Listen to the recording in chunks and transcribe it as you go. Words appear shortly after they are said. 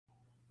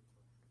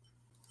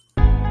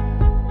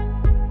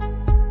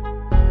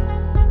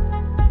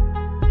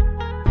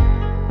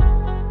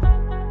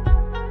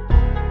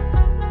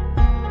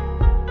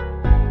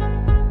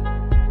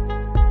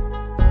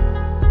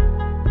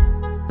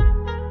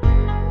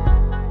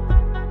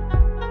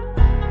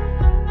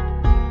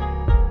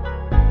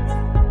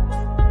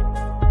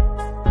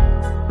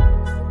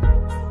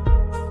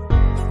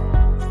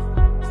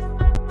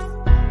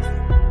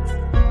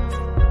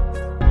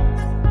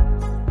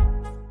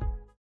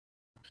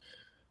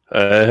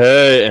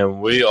Hey,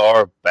 and we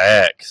are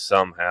back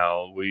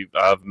somehow.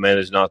 I've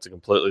managed not to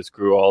completely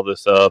screw all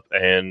this up,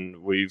 and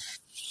we've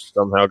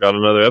somehow got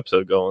another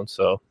episode going.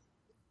 So,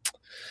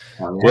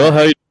 well,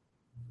 how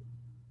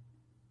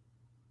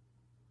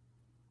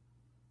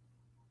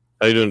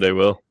you doing today,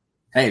 Will?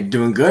 Hey,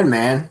 doing good,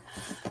 man.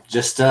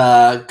 Just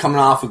coming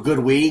off a good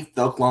week.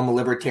 The Oklahoma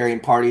Libertarian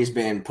Party has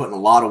been putting a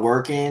lot of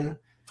work in.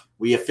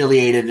 We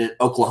affiliated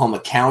at Oklahoma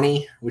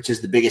County, which is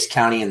the biggest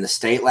county in the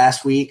state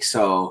last week.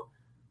 So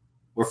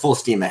we're full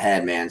steam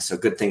ahead, man. So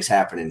good things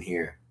happening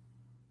here.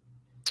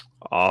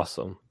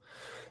 Awesome.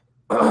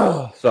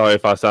 Sorry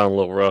if I sound a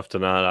little rough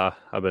tonight.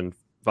 I've been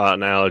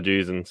fighting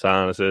allergies and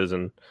sinuses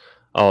and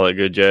all that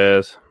good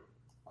jazz.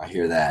 I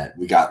hear that.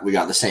 We got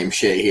the same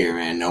shit here,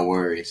 man. No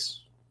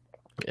worries.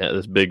 Yeah,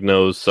 this big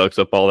nose sucks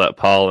up all that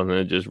pollen and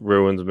it just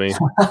ruins me.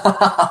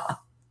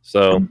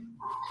 So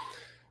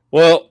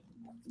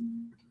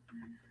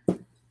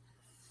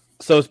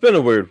it's been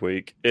a weird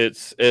week.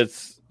 It's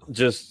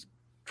just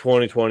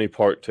 2020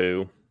 part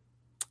 2.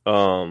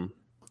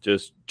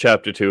 Just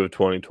chapter 2 of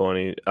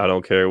 2020. I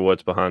don't care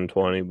what's behind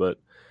 20, but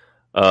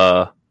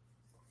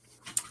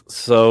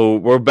so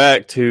we're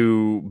back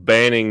to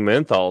banning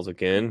menthols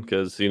again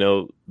because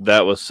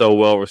that was so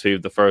well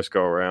received the first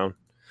go around.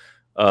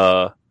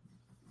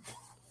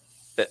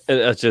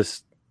 It's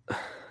just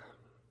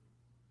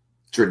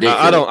it's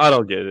ridiculous. I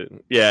don't get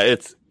it. Yeah,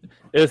 it's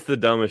the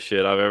dumbest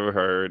shit I've ever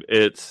heard.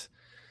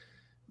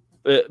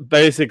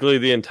 Basically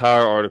the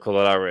entire article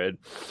that I read.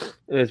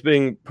 It's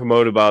being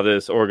promoted by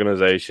this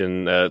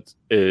organization that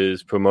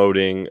is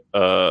promoting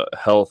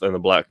health in the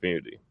Black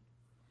community,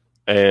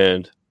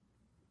 and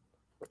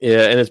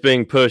it's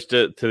being pushed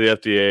to the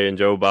FDA, and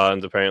Joe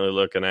Biden's apparently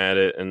looking at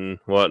it and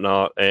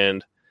whatnot,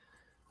 and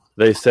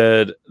they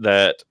said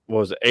that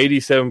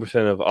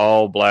 87% of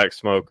all Black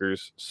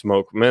smokers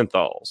smoke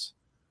menthols.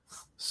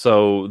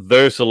 So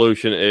their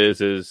solution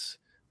is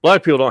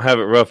Black people don't have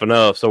it rough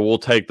enough, so we'll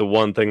take the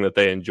one thing that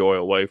they enjoy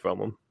away from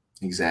them.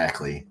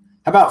 Exactly.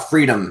 How about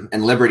freedom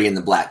and liberty in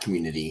the Black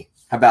community?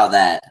 How about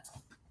that?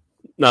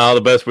 No, the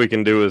best we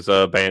can do is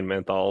ban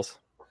menthols.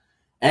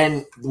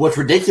 And what's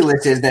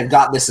ridiculous is they've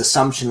got this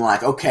assumption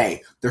like,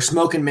 okay, they're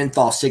smoking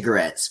menthol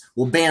cigarettes.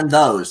 We'll ban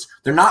those.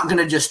 They're not going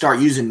to just start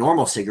using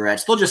normal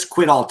cigarettes. They'll just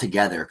quit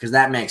altogether because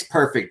that makes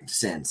perfect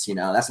sense.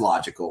 That's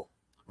logical.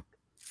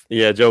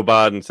 Yeah, Joe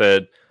Biden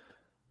said,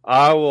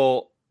 I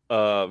will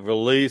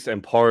release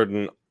and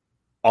pardon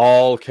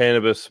all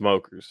cannabis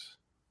smokers.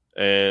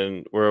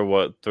 And we're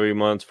 4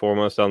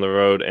 months down the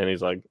road, and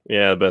he's like,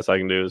 yeah, the best I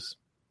can do is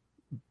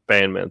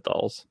ban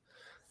menthols.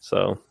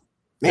 So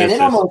man, it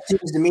almost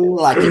seems to me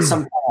like it's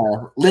some kind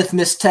of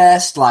litmus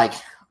test. Like,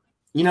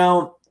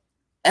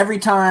 every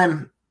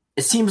time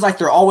it seems like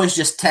they're always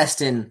just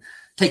testing,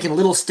 taking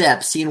little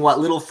steps, seeing what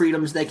little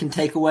freedoms they can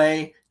take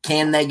away.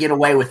 Can they get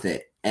away with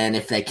it? And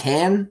if they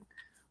can,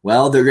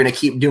 well, they're going to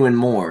keep doing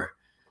more.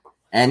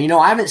 And,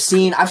 I've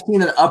seen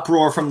an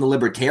uproar from the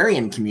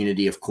libertarian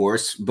community, of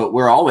course, but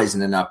we're always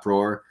in an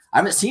uproar. I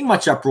haven't seen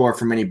much uproar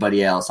from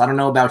anybody else. I don't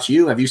know about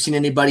you. Have you seen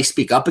anybody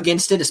speak up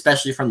against it,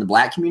 especially from the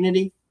Black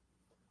community?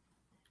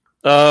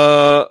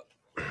 Not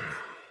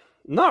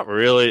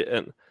really.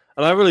 And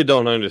I really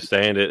don't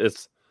understand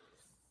it.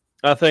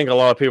 I think a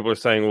lot of people are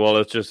saying, well,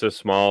 it's just a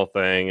small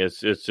thing.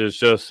 It's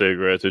just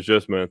cigarettes. It's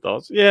just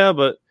menthols. Yeah,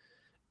 but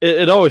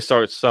it always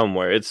starts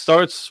somewhere. It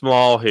starts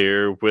small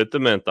here with the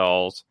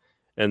menthols.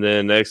 And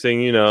then next thing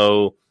you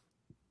know,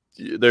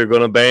 they're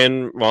going to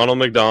ban Ronald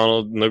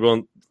McDonald, and they're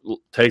going to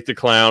take the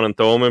clown and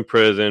throw him in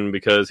prison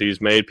because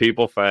he's made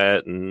people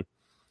fat. And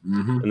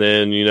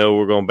then,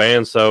 we're going to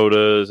ban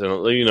sodas. And,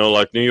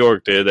 like New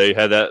York did, they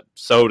had that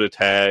soda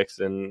tax.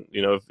 And,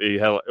 if he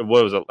had, it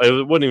wasn't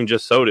even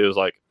just soda. It was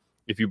like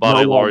if you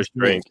bought a large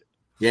drink.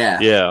 Yeah.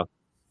 Yeah.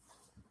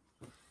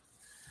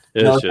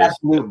 It's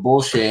absolute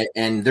bullshit.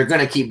 And they're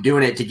going to keep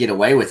doing it to get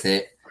away with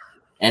it.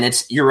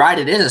 And you're right,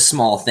 it is a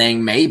small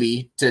thing,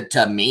 maybe,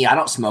 to me. I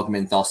don't smoke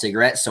menthol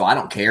cigarettes, so I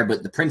don't care.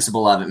 But the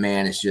principle of it,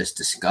 man, is just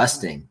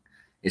disgusting.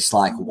 It's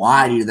like,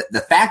 why do the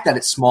fact that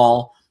it's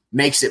small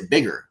makes it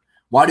bigger?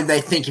 Why do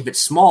they think if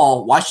it's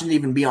small, why shouldn't it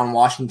even be on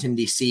Washington,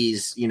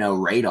 D.C.'s,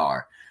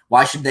 radar?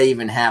 Why should they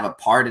even have a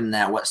part in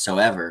that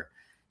whatsoever?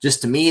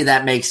 Just to me,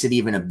 that makes it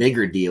even a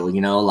bigger deal,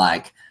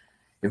 like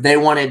if they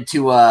wanted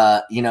to,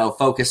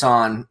 focus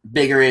on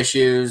bigger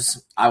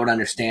issues, I would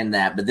understand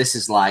that. But this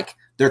is like,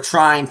 they're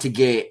trying to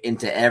get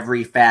into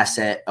every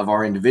facet of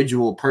our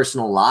individual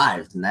personal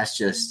lives. And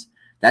that's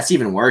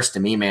even worse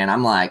to me, man.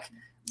 I'm like,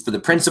 for the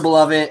principle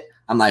of it,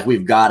 I'm like,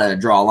 we've got to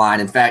draw a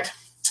line. In fact,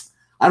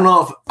 I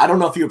don't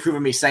know if you approve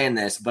of me saying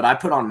this, but I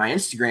put on my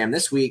Instagram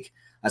this week,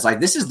 I was like,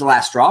 this is the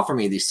last straw for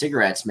me, these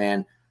cigarettes,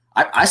 man.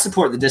 I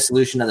support the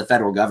dissolution of the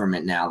federal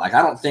government now. Like,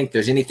 I don't think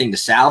there's anything to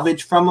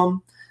salvage from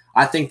them.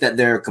 I think that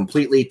they're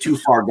completely too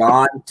far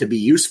gone to be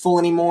useful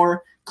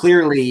anymore.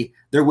 Clearly,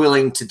 they're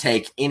willing to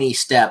take any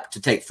step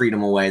to take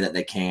freedom away that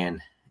they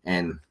can.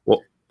 And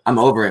I'm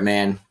over it,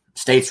 man.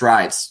 States'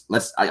 rights.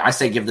 I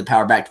say give the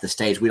power back to the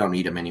states. We don't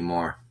need them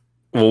anymore.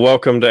 Well,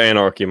 welcome to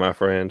anarchy, my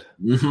friend.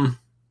 Mm-hmm.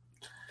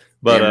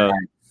 But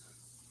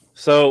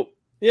So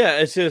yeah,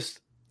 it's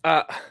just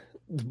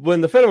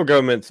when the federal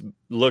government's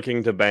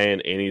looking to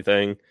ban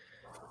anything,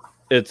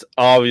 it's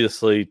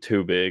obviously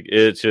too big.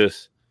 It's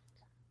just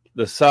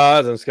the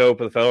size and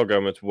scope of the federal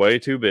government's way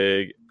too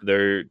big.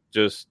 They're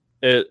just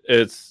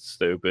it's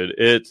stupid.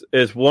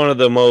 It's one of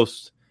the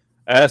most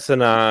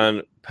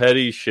asinine,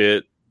 petty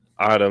shit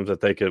items that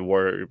they could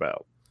worry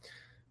about.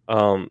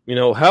 How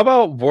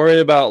about worry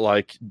about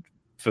like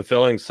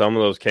fulfilling some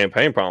of those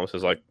campaign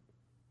promises, like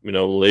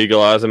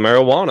legalizing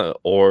marijuana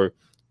or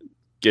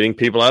getting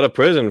people out of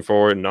prison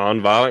for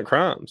nonviolent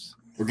crimes.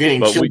 We're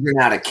getting children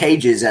out of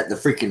cages at the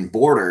freaking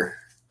border.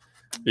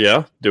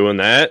 Yeah, doing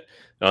that.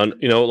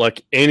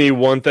 Like any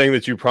one thing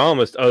that you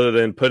promised other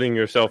than putting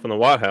yourself in the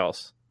White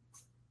House.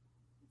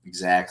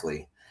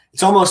 Exactly.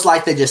 It's almost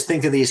like they just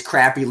think of these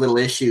crappy little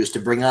issues to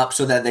bring up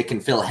so that they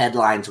can fill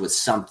headlines with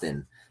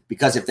something.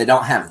 Because if they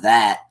don't have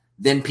that,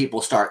 then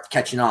people start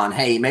catching on.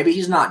 Hey, maybe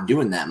he's not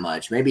doing that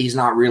much. Maybe he's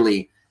not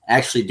really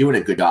actually doing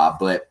a good job.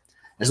 But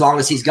as long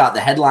as he's got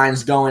the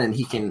headlines going and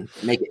he can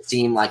make it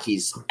seem like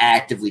he's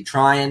actively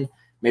trying,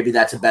 maybe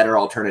that's a better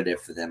alternative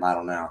for them. I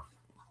don't know.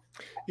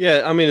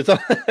 Yeah, I mean it's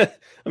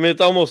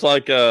almost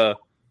like Joe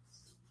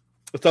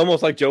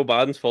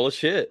Biden's full of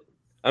shit.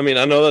 I mean,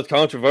 I know that's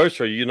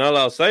controversial. You're not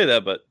allowed to say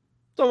that, but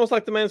it's almost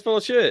like the man's full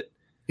of shit.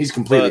 He's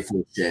completely full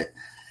of shit.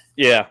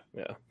 Yeah.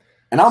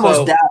 And I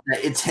almost doubt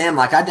that it's him.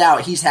 Like, I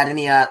doubt he's had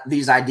any of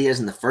these ideas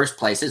in the first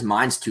place. His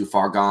mind's too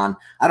far gone.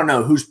 I don't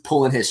know who's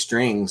pulling his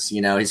strings,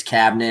 his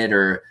cabinet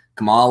or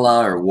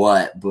Kamala or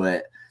what,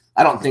 but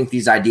I don't think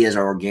these ideas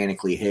are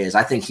organically his.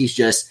 I think he's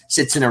just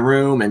sits in a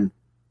room and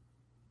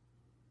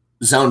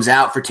zones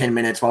out for 10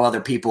 minutes while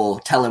other people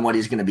tell him what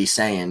he's going to be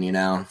saying,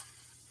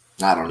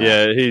 I don't know.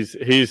 Yeah,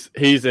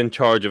 he's in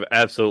charge of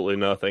absolutely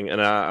nothing,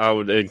 and I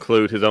would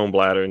include his own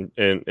bladder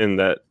in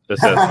that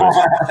assessment.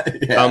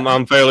 Yeah.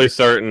 I'm fairly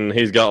certain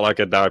he's got like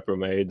a diaper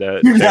maid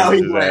that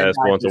changes his ass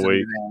once a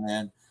week.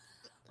 Man.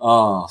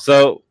 Oh,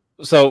 so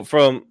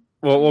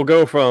we'll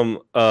go from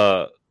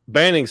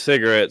banning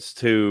cigarettes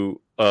to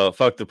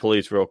fuck the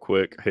police real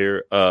quick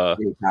here.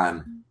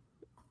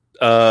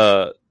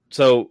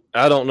 So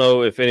I don't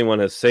know if anyone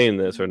has seen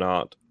this or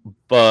not,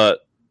 but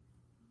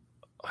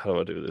how do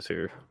I do this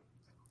here?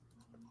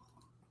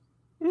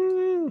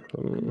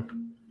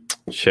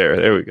 Share.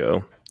 There we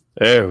go.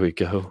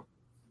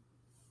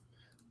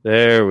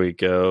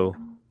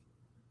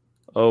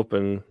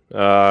 Open.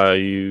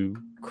 You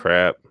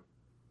crap.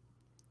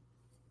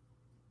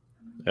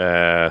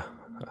 No.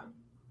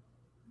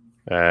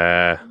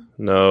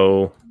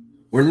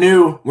 We're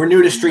new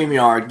to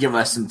StreamYard. Give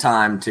us some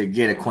time to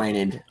get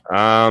acquainted.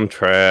 I'm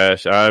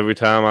trash. Every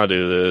time I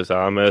do this,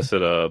 I mess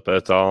it up.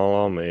 That's all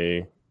on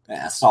me.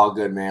 Yeah, it's all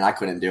good, man. I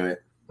couldn't do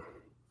it.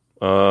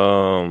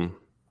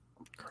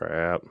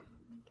 Crap.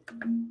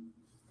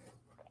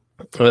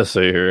 Let's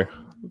see here.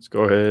 Let's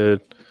go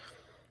ahead.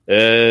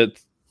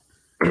 It's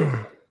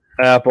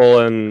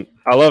Apple, and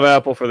I love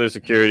Apple for their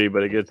security,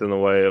 but it gets in the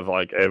way of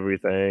like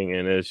everything,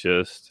 and it's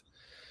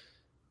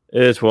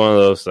one of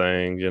those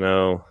things,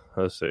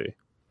 Let's see.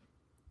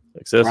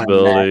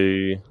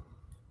 Accessibility. Right.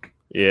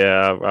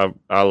 Yeah,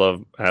 I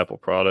love Apple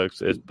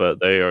products,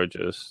 but they are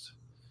just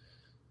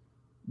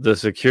the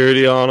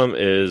security on them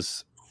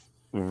is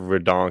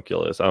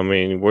redonkulous. I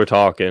mean, we're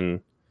talking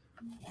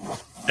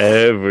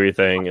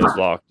everything is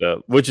locked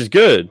up, which is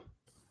good.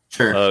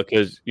 Sure.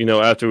 Because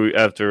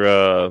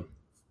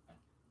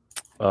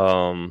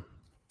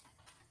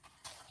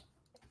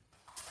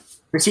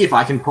let's see if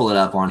I can pull it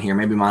up on here.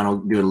 Maybe mine will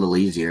do it a little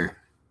easier.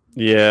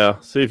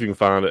 Yeah, see if you can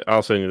find it.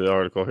 I'll send you the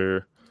article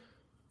here.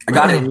 I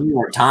got it in New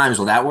York Times.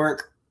 Will that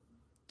work?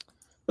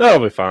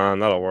 That'll be fine.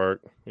 That'll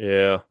work.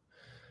 Yeah.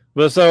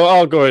 But so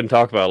I'll go ahead and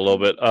talk about it a little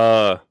bit.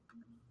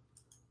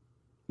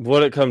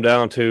 What it come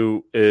down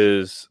to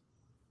is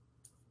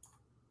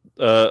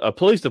a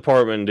police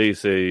department in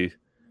D.C.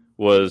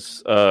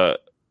 was the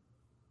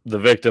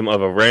victim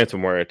of a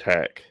ransomware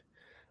attack.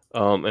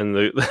 And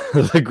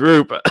the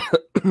group,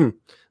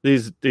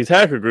 these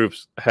hacker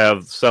groups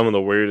have some of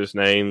the weirdest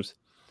names,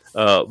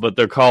 but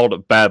they're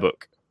called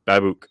Babuk.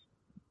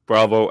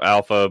 Bravo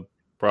Alpha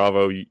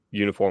Bravo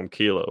Uniform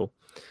Kilo.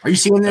 Are you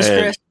seeing this,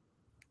 Chris?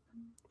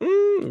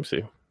 Let me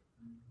see.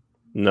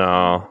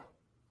 No.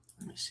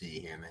 Let me see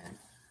here, man.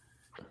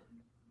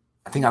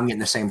 I think I'm getting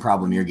the same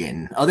problem you're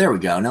getting. Oh, there we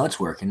go. No, it's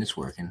working. It's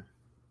working.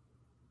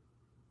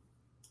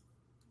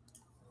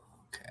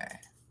 Okay.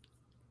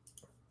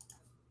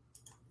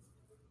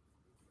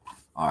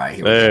 All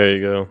right. There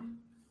you go.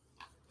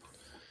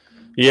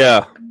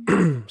 Yeah.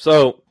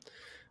 So,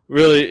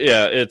 really,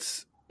 yeah,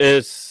 it's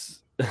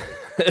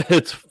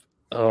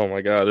oh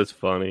my God, it's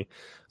funny.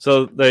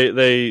 So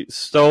they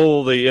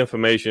stole the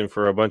information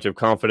for a bunch of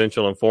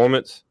confidential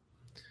informants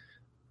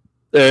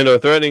and are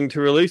threatening to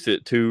release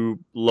it to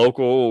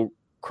local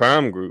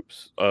crime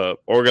groups,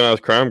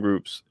 organized crime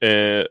groups,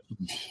 and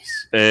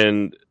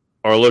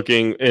are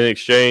looking in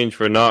exchange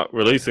for not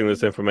releasing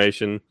this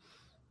information,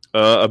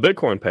 a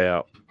Bitcoin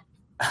payout.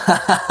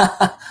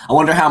 I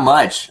wonder how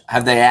much.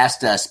 Have they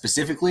asked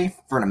specifically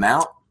for an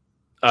amount?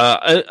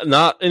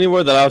 Not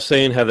anywhere that I've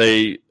seen have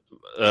they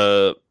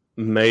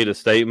made a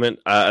statement.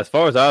 As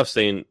far as I've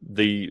seen,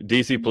 the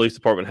DC Police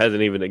Department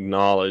hasn't even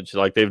acknowledged,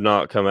 like they've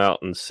not come out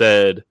and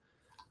said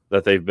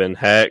that they've been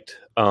hacked.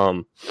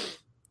 Because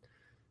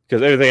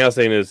everything I've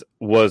seen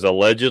was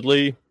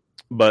allegedly,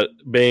 but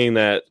being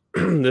that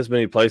this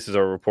many places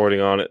are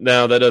reporting on it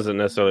now, that doesn't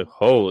necessarily.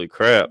 Holy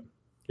crap!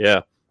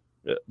 Yeah,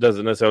 it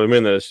doesn't necessarily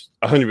mean that it's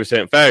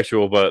 100%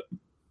 factual, but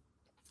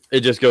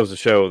it just goes to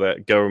show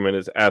that government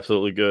is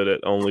absolutely good at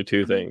only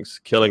two things: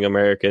 killing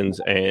Americans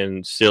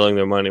and stealing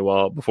their money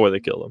before they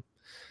kill them.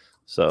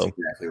 So that's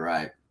exactly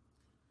right.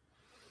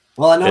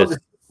 Well, I know that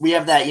we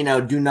have that,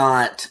 do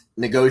not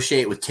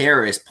negotiate with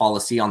terrorists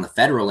policy on the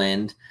federal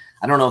end.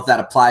 I don't know if that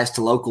applies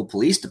to local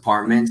police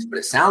departments, but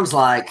it sounds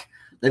like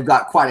they've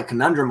got quite a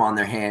conundrum on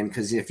their hand,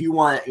 because if you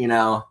want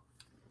a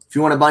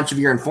bunch of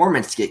your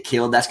informants to get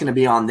killed, that's going to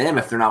be on them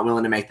if they're not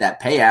willing to make that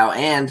payout,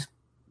 and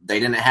they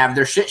didn't have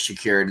their shit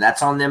secured.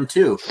 That's on them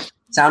too.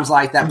 Sounds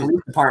like that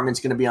police department's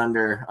going to be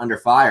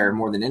under fire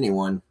more than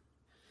anyone.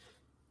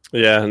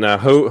 Yeah. Now,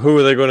 who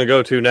are they going to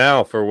go to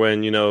now for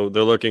when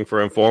they're looking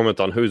for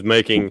informants on who's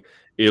making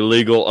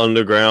illegal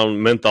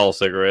underground menthol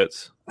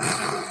cigarettes?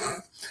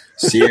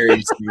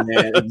 Seriously,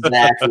 man,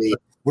 exactly.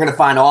 We're going to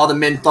find all the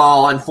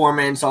menthol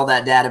informants. All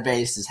that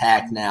database is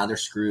hacked now. They're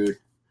screwed.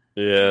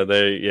 Yeah,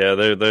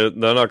 they're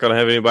not going to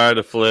have anybody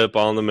to flip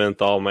on the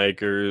menthol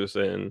makers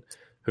and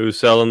who's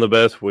selling the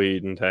best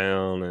weed in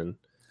town and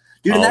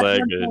dude, all and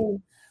that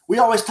good. We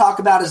always talk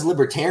about as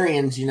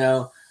libertarians,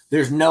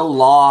 there's no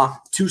law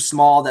too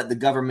small that the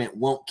government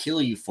won't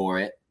kill you for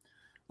it.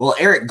 Well,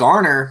 Eric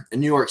Garner in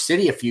New York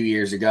City a few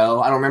years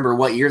ago, I don't remember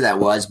what year that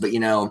was, but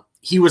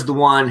he was the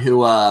one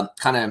who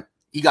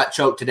he got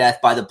choked to death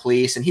by the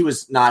police, and he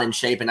was not in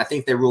shape, and I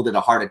think they ruled it a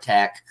heart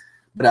attack.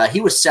 But he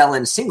was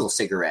selling single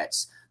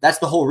cigarettes. That's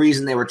the whole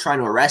reason they were trying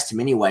to arrest him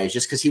anyways,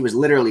 just because he was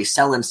literally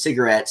selling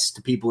cigarettes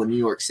to people in New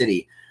York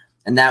City.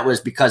 And that was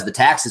because the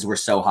taxes were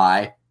so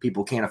high,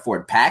 people can't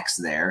afford packs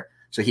there.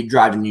 So he'd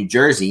drive to New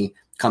Jersey,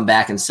 come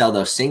back and sell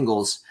those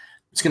singles.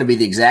 It's going to be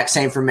the exact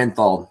same for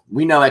menthol.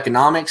 We know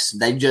economics.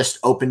 They just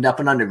opened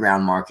up an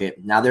underground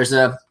market. Now there's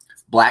a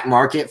black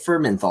market for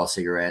menthol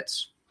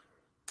cigarettes.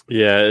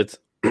 Yeah, it's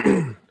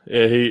I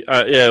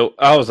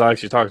was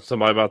actually talking to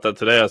somebody about that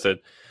today. I said,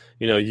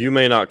 you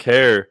may not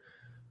care,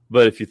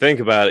 but if you think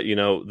about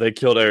it, they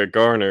killed Eric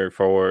Garner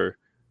for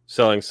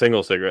selling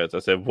single cigarettes. I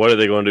said, what are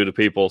they going to do to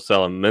people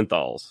selling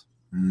menthols?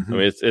 Mm-hmm. I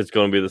mean, it's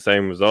going to be the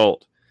same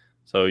result.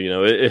 So,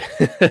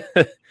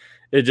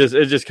 it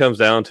just comes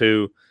down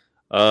to,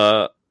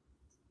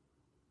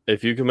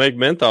 if you can make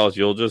menthols,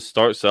 you'll just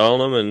start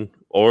selling them,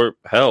 or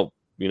hell,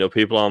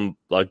 people on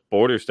like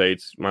border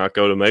states might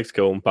go to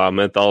Mexico and buy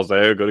menthols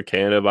there, go to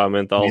Canada, buy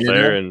menthols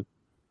there. And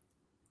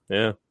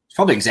yeah. It's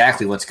probably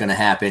exactly what's going to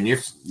happen.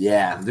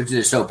 They've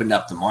just opened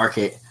up the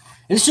market.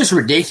 And it's just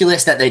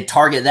ridiculous that they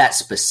target that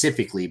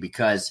specifically,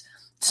 because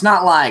it's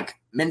not like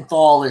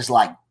menthol is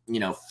like,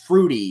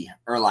 fruity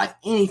or like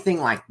anything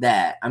like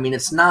that. I mean,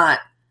 it's not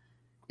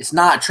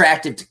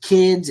attractive to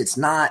kids.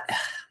 I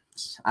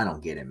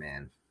don't get it,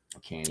 man. I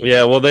can't.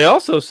 Yeah, well, they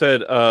also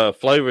said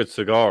flavored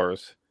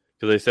cigars,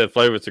 because they said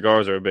flavored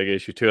cigars are a big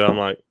issue too. I'm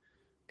like,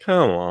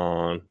 come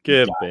on,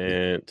 get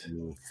bent.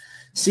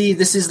 See,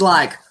 this is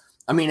like,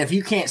 if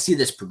you can't see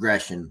this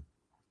progression,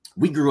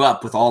 we grew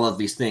up with all of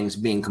these things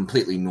being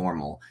completely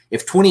normal.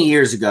 If 20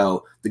 years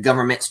ago, the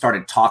government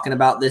started talking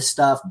about this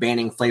stuff,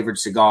 banning flavored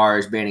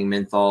cigars, banning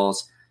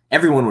menthols,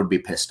 everyone would be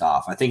pissed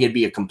off. I think it'd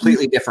be a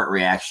completely different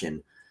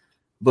reaction.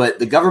 But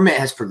the government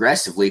has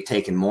progressively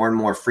taken more and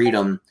more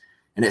freedom,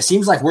 and it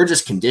seems like we're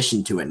just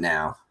conditioned to it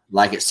now.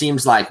 Like, it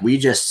seems like we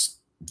just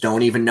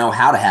don't even know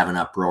how to have an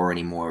uproar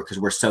anymore, because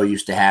we're so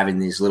used to having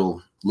these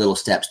little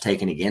steps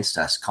taken against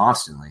us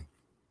constantly.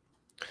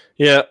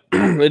 Yeah,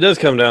 it does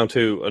come down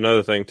to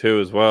another thing too,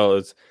 as well.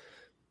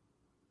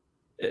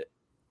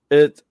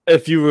 It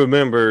if you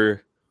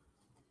remember,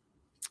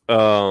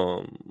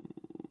 I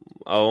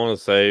want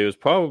to say it was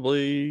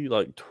probably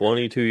like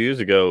 22 years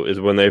ago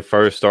is when they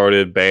first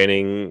started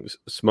banning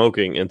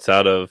smoking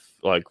inside of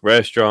like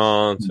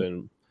restaurants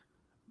and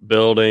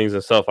buildings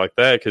and stuff like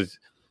that. Because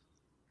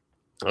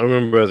I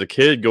remember as a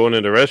kid going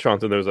into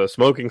restaurants and there was a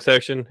smoking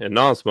section and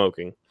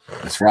non-smoking.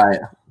 That's right.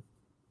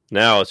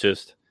 Now it's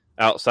just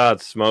outside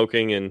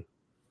smoking and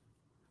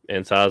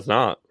inside's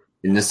not.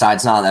 And the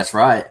side's not. That's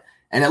right.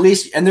 And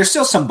there's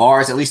still some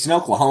bars, at least in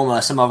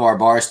Oklahoma, some of our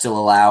bars still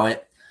allow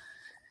it.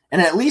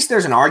 And at least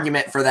there's an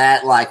argument for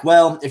that. Like,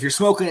 well, if you're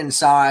smoking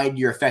inside,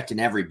 you're affecting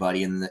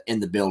everybody in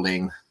the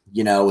building,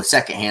 with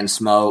secondhand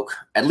smoke.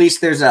 At least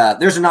there's a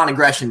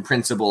non-aggression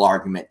principle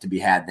argument to be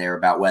had there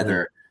about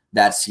whether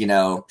that's,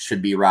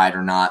 should be right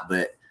or not.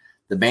 But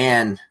the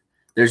ban,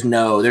 there's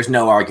no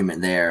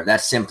argument there.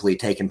 That's simply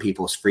taking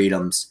people's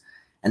freedoms.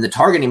 And the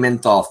targeting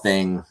menthol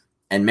thing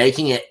and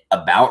making it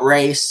about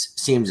race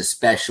seems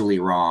especially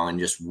wrong and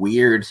just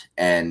weird.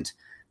 And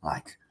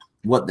like,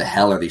 what the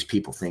hell are these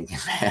people thinking,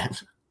 man?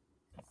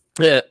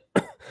 Yeah.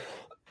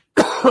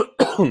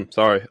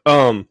 Sorry.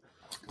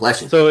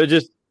 Bless you. So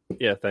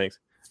thanks.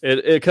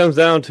 it comes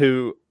down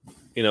to,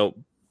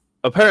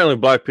 apparently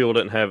black people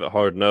didn't have it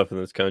hard enough in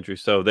this country,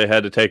 so they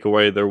had to take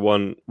away their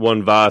one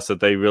vice that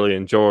they really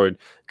enjoyed.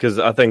 Because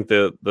I think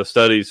the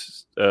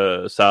studies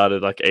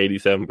cited like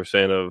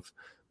 87% of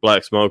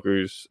black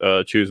smokers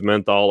choose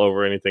menthol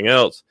over anything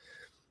else.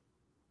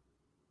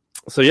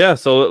 So yeah,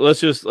 so let's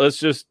just let's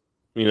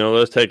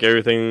take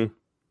everything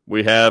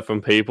we have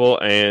from people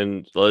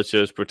and let's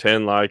just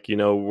pretend like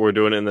we're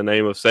doing it in the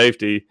name of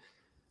safety.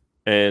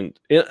 And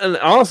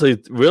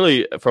honestly,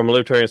 really, from a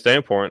libertarian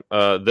standpoint,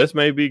 this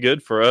may be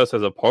good for us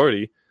as a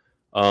party,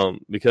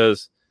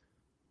 because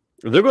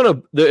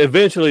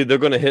eventually they're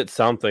gonna hit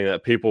something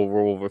that people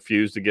will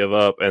refuse to give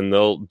up, and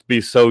they'll be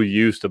so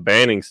used to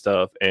banning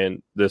stuff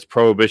and this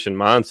prohibition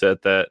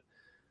mindset that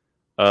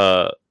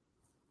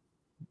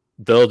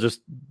they'll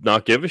just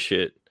not give a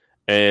shit,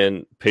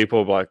 and people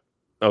are like,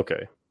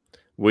 okay,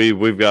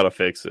 we've got to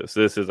fix this.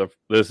 This is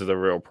a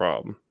real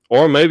problem.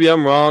 Or maybe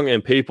I'm wrong,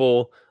 and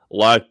people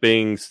like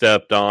being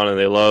stepped on, and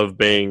they love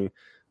being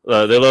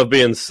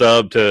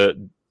subbed to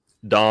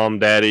Dom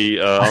Daddy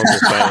Uncle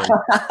Sam.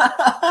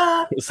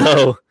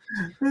 So,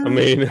 I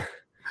mean,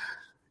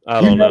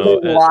 I don't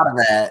know. There's a lot of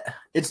that.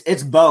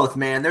 It's both,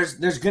 man.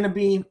 There's gonna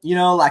be,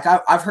 like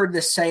I've heard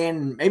this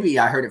saying. Maybe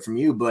I heard it from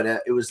you, but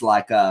it was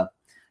like,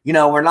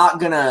 we're not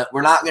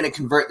gonna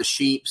convert the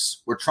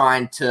sheeps. We're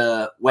trying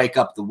to wake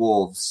up the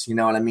wolves. You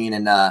know what I mean?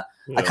 And I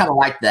kind of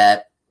like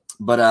that,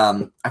 but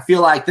I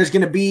feel like there's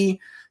gonna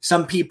be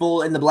some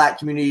people in the black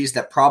communities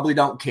that probably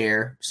don't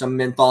care. Some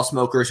menthol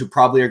smokers who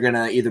probably are going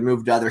to either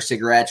move to other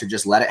cigarettes or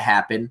just let it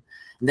happen.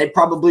 And they'd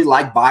probably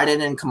like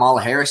Biden and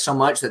Kamala Harris so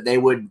much that they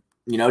would,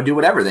 do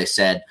whatever they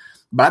said.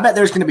 But I bet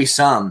there's going to be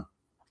some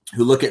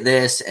who look at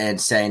this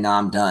and say, no,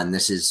 I'm done.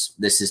 This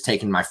is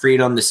taking my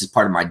freedom. This is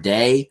part of my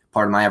day,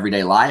 part of my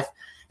everyday life.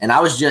 And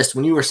I was just,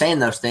 when you were saying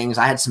those things,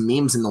 I had some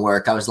memes in the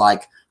work. I was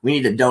like, we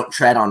need a don't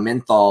tread on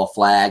menthol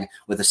flag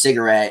with a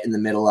cigarette in the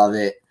middle of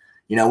it.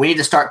 We need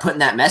to start putting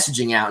that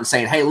messaging out and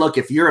saying, hey, look,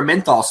 if you're a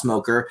menthol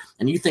smoker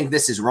and you think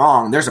this is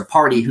wrong, there's a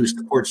party who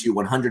supports you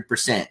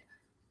 100%.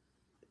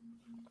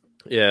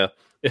 Yeah.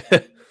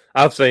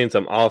 I've seen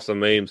some awesome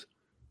memes.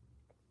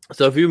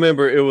 So if you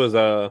remember, it was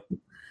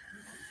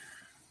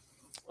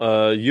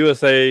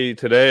USA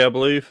Today, I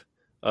believe,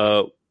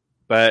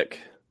 back.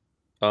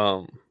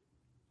 I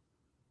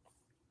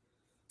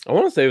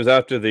want to say it was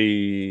after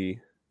the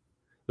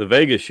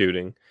Vegas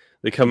shooting.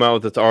 They come out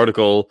with this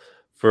article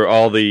for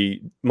all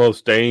the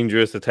most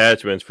dangerous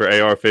attachments for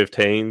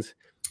AR-15s.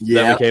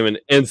 Yeah. That became an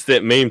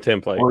instant meme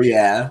template. Oh,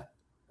 yeah.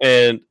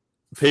 And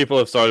people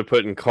have started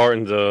putting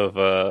cartons of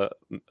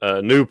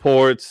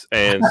Newports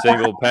and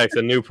single packs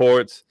of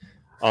Newports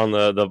on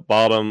the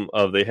bottom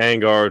of the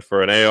handguard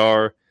for an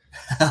AR.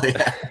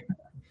 Yeah.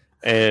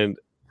 And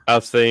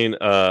I've seen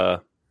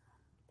the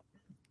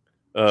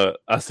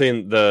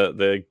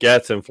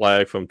Gadsden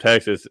flag from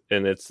Texas,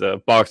 and it's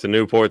a box of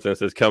Newports, and it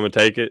says, come and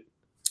take it.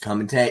 Come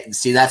and take.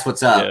 See, that's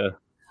what's up. Yeah.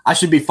 I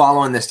should be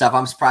following this stuff.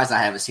 I'm surprised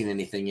I haven't seen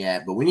anything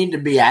yet, but we need to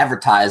be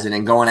advertising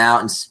and going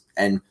out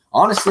and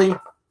honestly,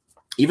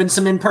 even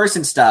some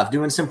in-person stuff,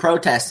 doing some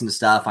protests and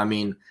stuff. I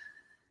mean,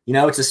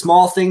 it's a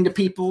small thing to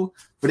people,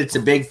 but it's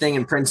a big thing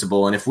in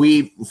principle. And if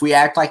we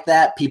act like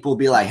that, people will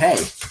be like, hey,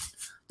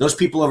 those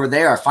people over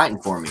there are fighting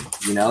for me.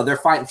 They're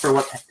fighting for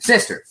what?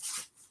 Sister,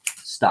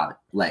 stop it.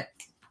 Lay.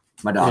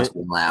 My dog's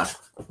being loud.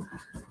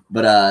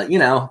 But, I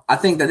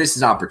think that this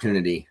is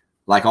opportunity.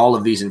 Like all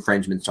of these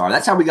infringements are.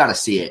 That's how we got to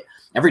see it.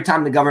 Every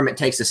time the government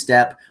takes a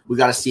step, we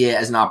got to see it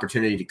as an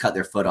opportunity to cut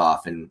their foot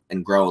off and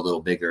grow a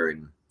little bigger.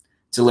 And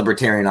it's a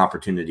libertarian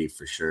opportunity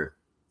for sure.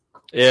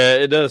 Yeah,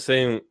 it does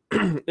seem,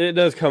 it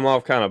does come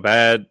off kind of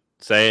bad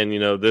saying,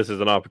 this is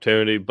an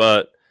opportunity.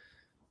 But,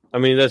 I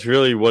mean, that's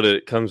really what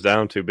it comes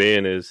down to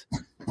being is,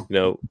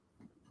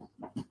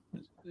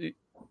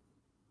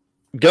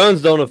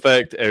 guns don't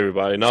affect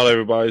everybody. Not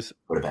everybody's,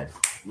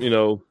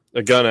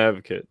 a gun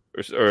advocate.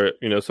 Or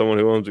someone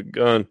who owns a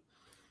gun.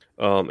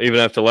 Even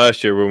after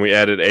last year, when we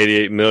added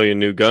 88 million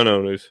new gun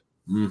owners,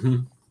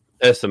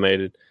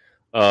 estimated,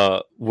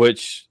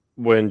 which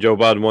when Joe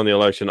Biden won the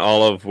election,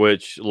 all of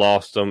which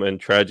lost them in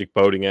tragic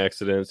boating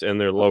accidents in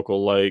their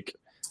local lake,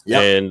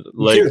 and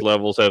lake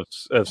levels have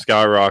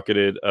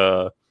skyrocketed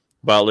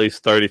by at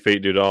least 30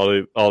 feet due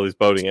to all these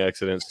boating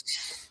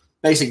accidents.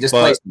 Basic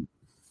displacement.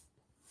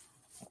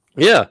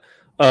 Yeah,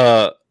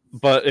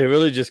 but it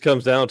really just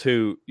comes down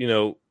to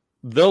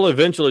they'll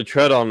eventually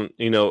tread on,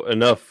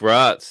 enough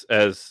rights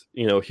as,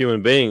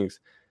 human beings,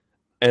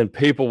 and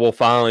people will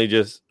finally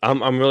just,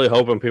 I'm really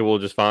hoping people will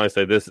just finally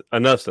say this,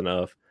 enough's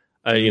enough.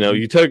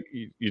 You took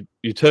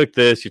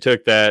this, you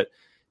took that,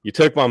 you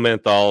took my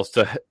menthols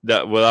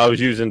that what I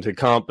was using to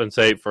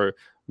compensate for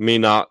me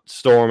not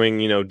storming,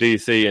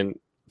 DC and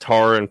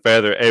tar and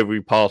feather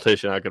every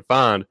politician I could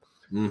find.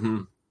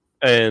 Mm-hmm.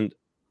 And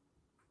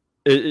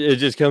it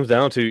just comes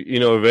down to,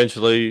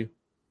 eventually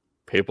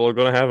people are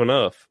going to have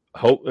enough.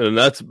 Hope, and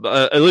that's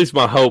at least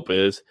my hope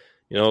is,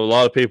 a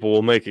lot of people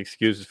will make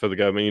excuses for the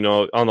government.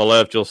 On the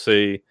left, you'll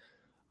see,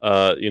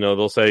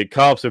 they'll say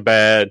cops are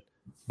bad,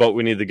 but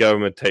we need the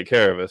government to take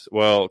care of us.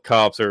 Well,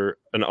 cops are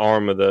an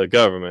arm of the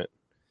government.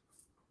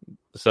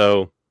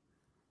 So,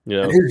 you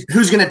know.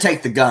 Who's going to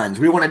take the guns?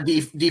 We want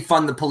to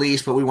defund the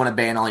police, but we want to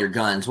ban all your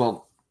guns.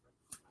 Well,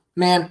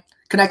 man,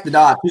 connect the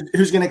dots.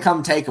 Who's going to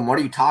come take them? What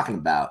are you talking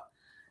about?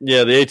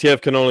 Yeah, the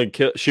ATF can only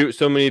shoot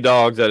so many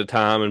dogs at a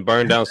time and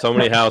burn down so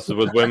many houses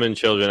with women and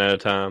children at a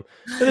time.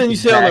 And then you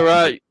see on the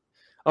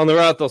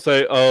right, they'll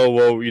say, "Oh,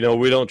 well, you know,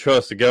 we don't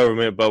trust the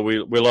government, but we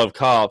love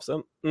cops."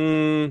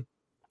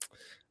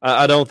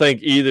 I don't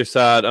think either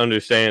side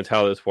understands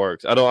how this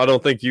works. I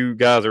don't think you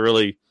guys are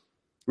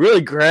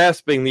really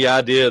grasping the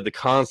idea, the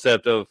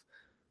concept of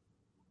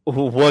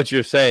what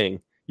you're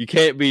saying. You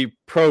can't be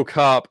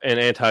pro-cop and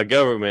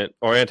anti-government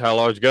or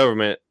anti-large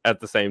government at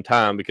the same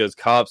time, because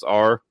cops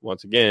are,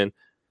 once again,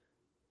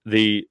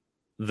 the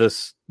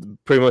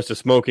pretty much the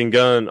smoking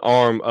gun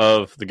arm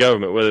of the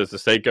government, whether it's the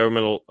state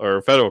government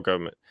or federal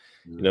government.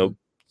 Mm-hmm. You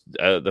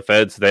know, the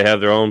feds, they have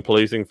their own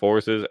policing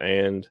forces,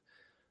 and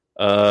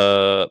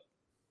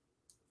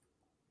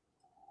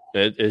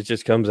it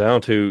just comes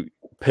down to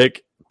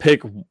pick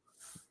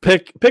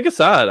a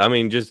side. I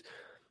mean, just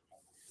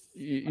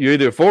you're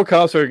either for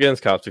cops or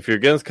against cops. If you're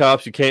against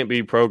cops, you can't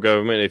be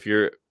pro-government. If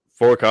you're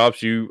for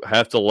cops, you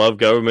have to love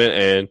government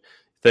and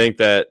think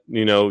that,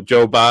 you know,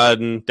 Joe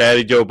Biden,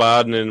 Daddy Joe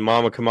Biden, and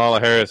Mama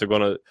Kamala Harris are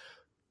going to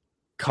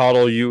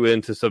coddle you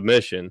into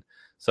submission.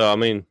 So, I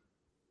mean,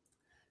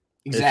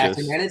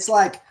 exactly, man. It's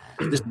like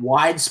this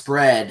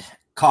widespread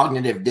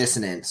cognitive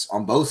dissonance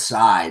on both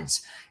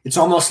sides. It's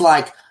almost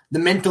like the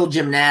mental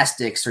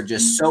gymnastics are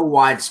just so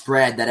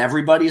widespread that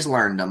everybody's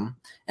learned them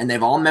and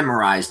they've all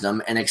memorized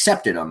them and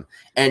accepted them.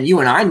 And you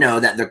and I know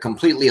that they're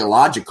completely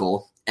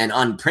illogical and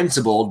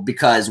unprincipled,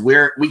 because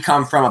we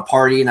come from a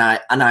party and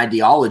an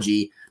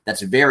ideology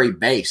that's very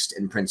based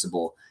in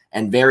principle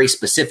and very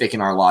specific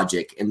in our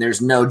logic. And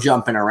there's no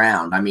jumping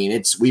around. I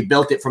mean, we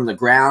built it from the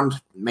ground,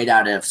 made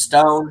out of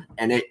stone,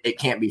 and it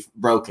can't be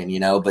broken, you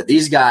know. But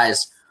these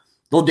guys,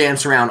 they'll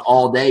dance around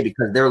all day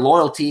because their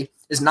loyalty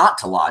is not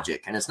to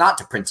logic and it's not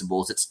to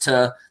principles. It's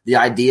to the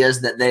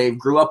ideas that they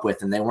grew up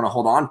with, and they want to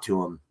hold on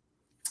to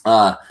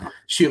them.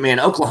 Shoot,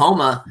 man,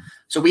 Oklahoma.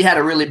 So we had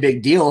a really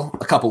big deal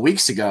a couple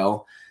weeks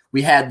ago.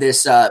 We had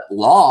this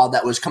law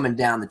that was coming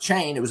down the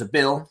chain. It was a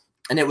bill,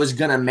 and it was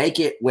going to make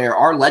it where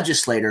our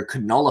legislator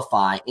could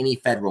nullify any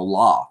federal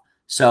law.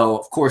 So,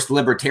 of course, the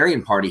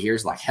Libertarian Party here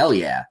is like, hell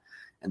yeah.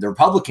 And the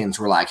Republicans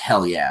were like,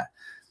 hell yeah.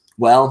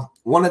 Well,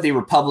 one of the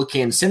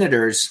Republican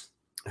senators,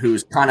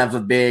 who's kind of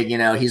a big, you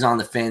know, he's on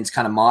the fence,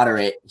 kind of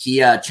moderate,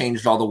 he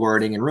changed all the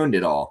wording and ruined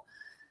it all.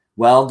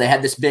 Well, they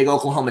had this big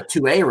Oklahoma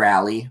 2A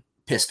rally,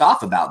 pissed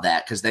off about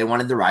that because they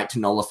wanted the right to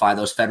nullify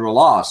those federal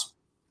laws.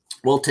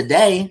 Well,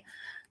 today,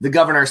 the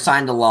governor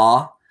signed a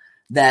law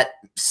that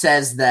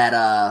says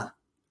that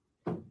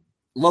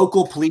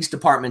local police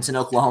departments in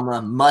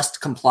Oklahoma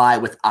must comply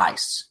with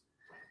ICE.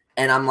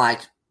 And I'm like,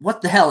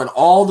 what the hell? And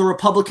all the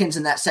Republicans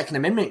in that Second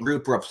Amendment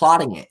group were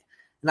applauding it.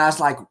 And I was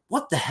like,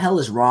 what the hell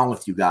is wrong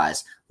with you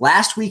guys?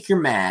 Last week you're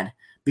mad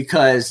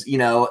because, you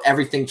know,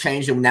 everything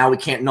changed and now we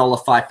can't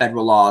nullify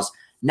federal laws.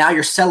 Now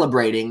you're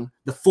celebrating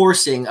the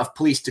forcing of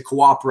police to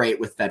cooperate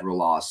with federal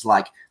laws.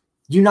 Like,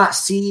 do you not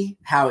see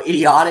how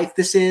idiotic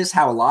this is,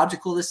 how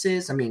illogical this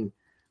is? I mean,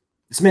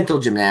 it's mental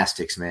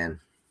gymnastics, man.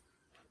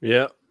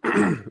 Yeah.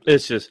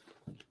 It's just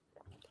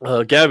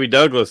Gabby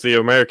Douglas, the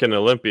American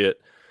Olympian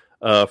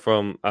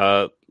from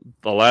the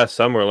last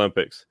Summer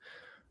Olympics.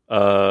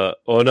 Oh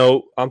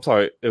no, I'm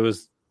sorry. It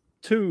was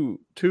two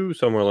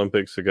Summer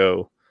Olympics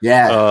ago.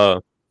 Yeah.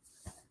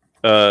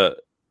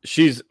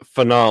 She's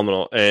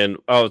phenomenal, and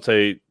I would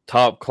say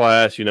top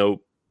class, you know,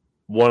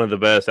 one of the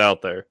best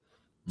out there.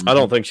 Mm-hmm. I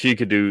don't think she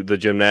could do the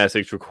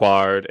gymnastics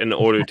required in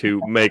order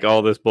to make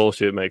all this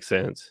bullshit make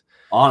sense.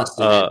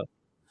 Honestly.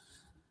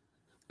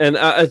 And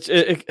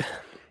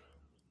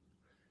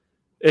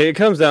it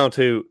comes down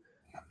to,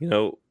 you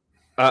know,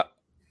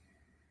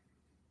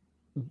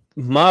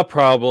 my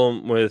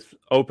problem with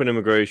open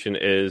immigration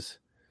is,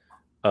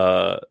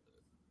 you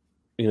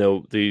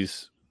know,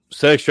 these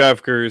sex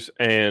traffickers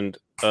and,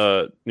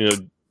 you know,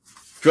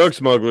 drug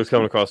smugglers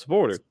coming across the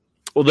border.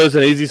 Well, there's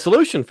an easy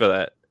solution for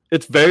that.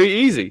 It's very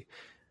easy.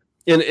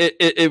 And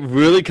it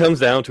really comes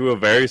down to a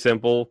very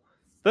simple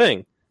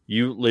thing.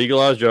 You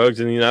legalize drugs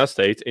in the United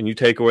States and you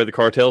take away the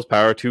cartel's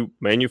power to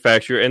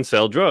manufacture and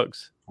sell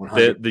drugs.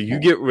 You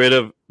get rid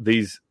of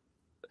these.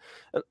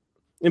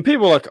 And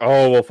people are like,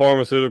 oh, well,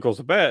 pharmaceuticals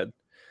are bad.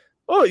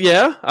 Oh,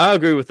 yeah, I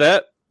agree with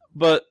that.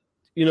 But,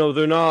 you know,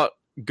 they're not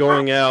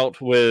going out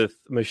with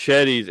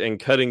machetes and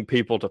cutting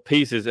people to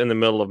pieces in the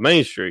middle of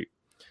Main Street.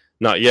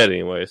 Not yet,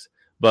 anyways.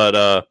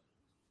 But,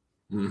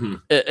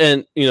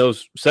 and, you know,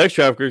 sex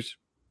traffickers,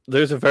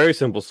 there's a very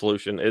simple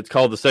solution. It's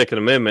called the Second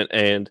Amendment.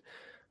 And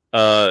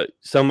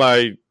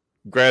somebody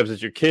grabs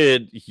at your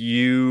kid,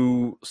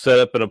 you set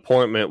up an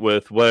appointment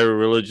with whatever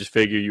religious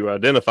figure you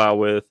identify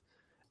with,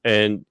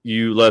 and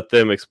you let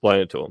them explain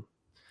it to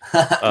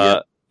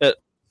them.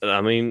 I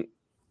mean,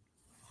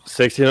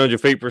 1,600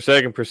 feet per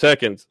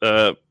second,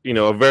 you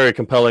know, a very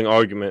compelling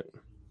argument.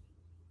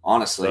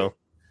 Honestly. So.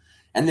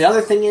 And the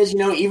other thing is,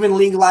 even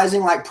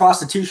legalizing like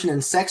prostitution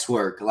and sex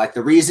work, like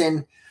the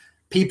reason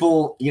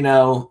people,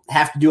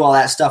 have to do all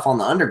that stuff on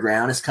the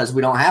underground is because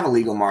we don't have a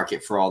legal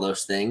market for all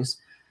those things.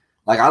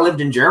 Like I lived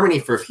in Germany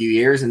for a few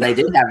years and they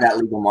did have that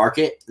legal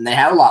market and they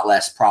had a lot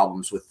less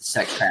problems with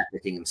sex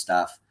trafficking and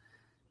stuff.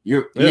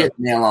 You hit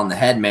the nail on the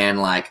head, man.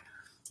 Like,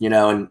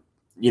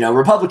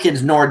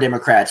 Republicans nor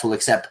Democrats will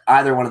accept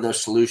either one of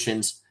those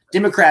solutions.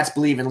 Democrats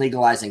believe in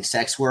legalizing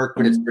sex work,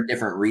 but it's for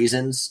different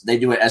reasons. They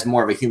do it as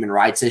more of a human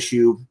rights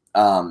issue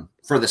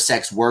for the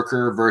sex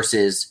worker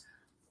versus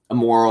a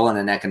moral and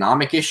an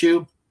economic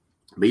issue.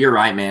 But you're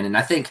right, man. And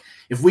I think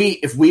if we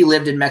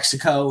lived in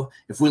Mexico,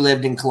 if we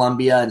lived in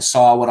Colombia and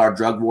saw what our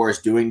drug war is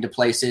doing to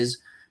places,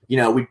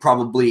 we'd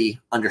probably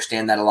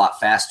understand that a lot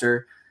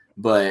faster.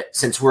 But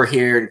since we're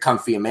here in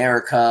comfy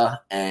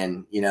America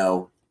and,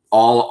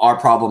 all our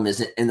problem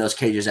is in those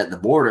cages at the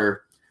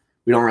border,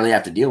 we don't really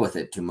have to deal with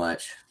it too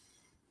much.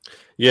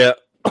 Yeah.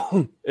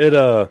 I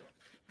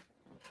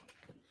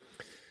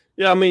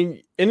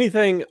mean,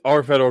 anything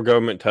our federal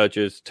government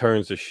touches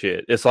turns to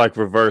shit. It's like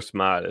reverse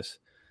Midas.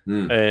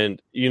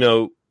 And,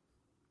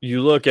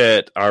 you look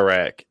at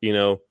Iraq, we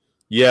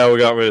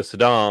got rid of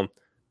Saddam,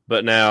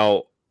 but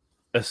now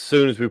as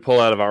soon as we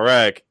pull out of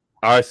Iraq,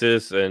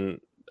 ISIS and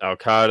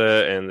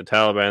Al-Qaeda and the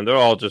Taliban, they'll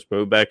all just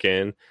move back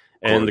in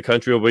and the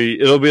country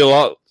it'll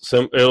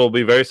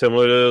be very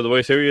similar to the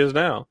way Syria is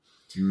now.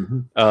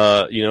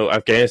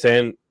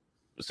 Afghanistan,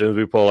 as soon as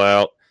we pull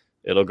out,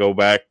 it'll go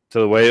back to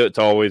the way it's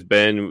always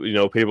been.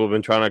 People have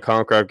been trying to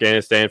conquer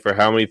Afghanistan for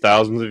how many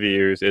thousands of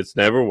years. It's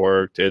never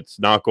worked. It's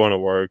not going to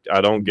work. I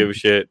don't give a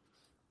shit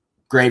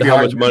how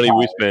much money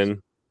we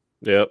spend.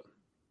 Yep.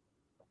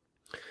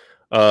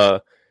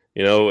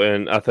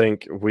 And I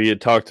think we had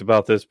talked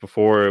about this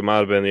before. It might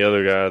have been the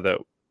other guy that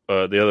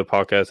the other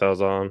podcast I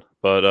was on.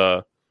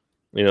 But,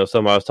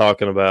 somebody was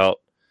talking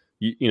about,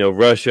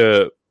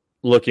 Russia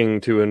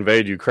looking to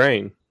invade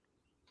Ukraine.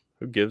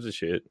 Who gives a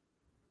shit?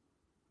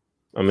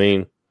 I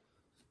mean,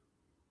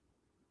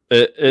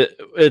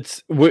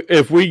 it's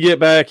if we get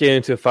back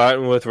into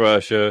fighting with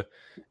Russia,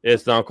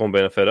 it's not going to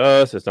benefit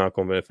us. It's not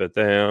going to benefit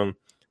them.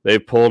 They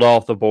pulled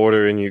off the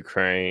border in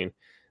Ukraine.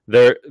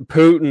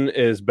 Putin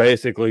is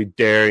basically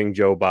daring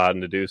Joe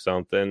Biden to do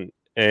something,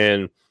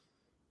 and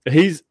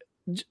so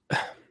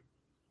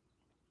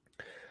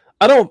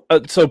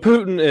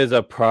Putin is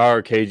a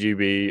prior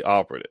KGB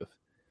operative.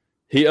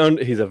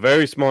 He's a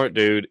very smart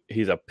dude.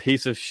 He's a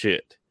piece of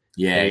shit.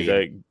 Yeah,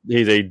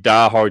 he's a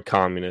diehard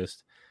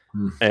communist,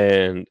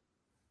 and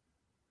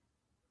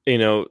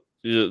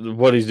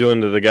what he's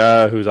doing to the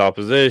guy who's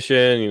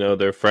opposition.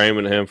 They're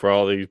framing him for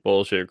all these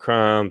bullshit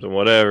crimes and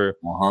whatever.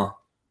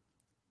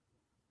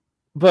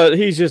 But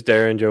he's just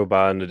daring Joe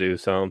Biden to do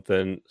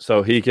something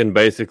so he can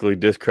basically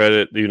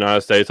discredit the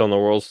United States on the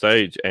world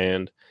stage,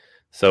 and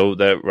so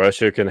that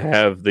Russia can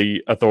have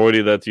the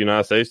authority that the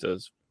United States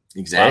does.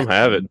 Exactly. Let them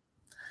have it.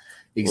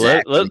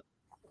 Exactly.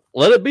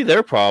 Let it be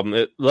their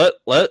problem.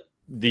 Let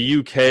the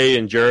UK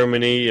and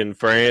Germany and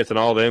France and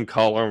all them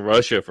call on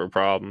Russia for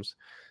problems.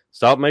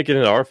 Stop making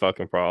it our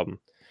fucking problem.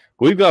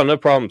 We've got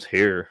enough problems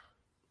here.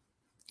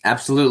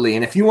 Absolutely.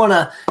 And if you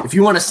wanna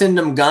send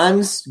them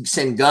guns,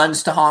 send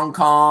guns to Hong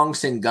Kong,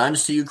 send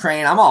guns to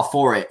Ukraine, I'm all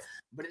for it.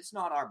 But it's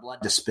not our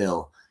blood to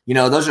spill.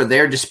 Those are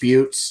their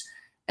disputes,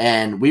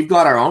 and we've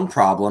got our own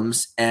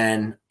problems.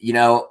 And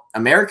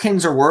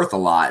Americans are worth a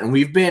lot, and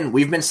we've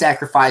been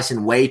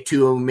sacrificing way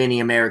too many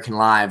American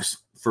lives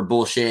for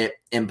bullshit,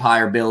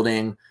 empire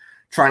building,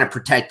 trying to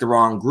protect the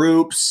wrong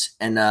groups.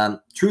 And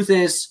truth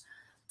is,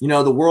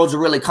 the world's a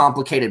really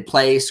complicated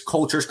place.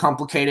 Culture's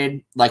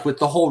complicated. Like with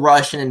the whole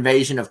Russian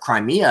invasion of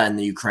Crimea and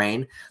the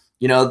Ukraine,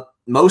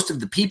 most of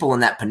the people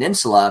in that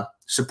peninsula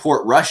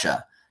support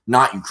Russia,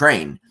 not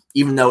Ukraine,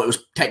 even though it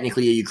was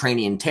technically a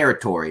Ukrainian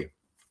territory.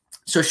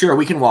 So sure,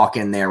 we can walk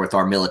in there with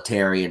our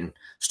military and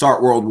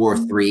start World War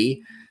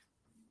III,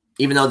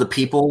 even though the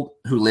people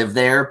who live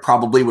there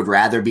probably would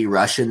rather be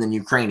Russian than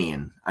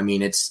Ukrainian. I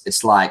mean,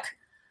 it's like,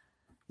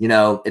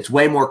 it's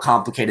way more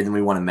complicated than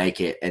we want to make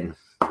it. And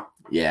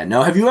yeah,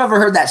 no. Have you ever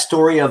heard that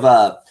story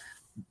of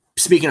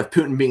speaking of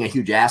Putin being a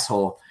huge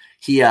asshole,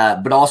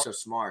 but also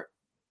smart?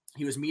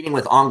 He was meeting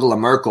with Angela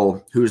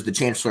Merkel, who's the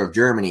Chancellor of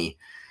Germany,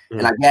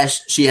 and I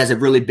guess she has a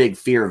really big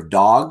fear of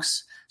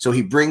dogs. So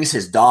he brings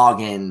his dog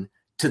in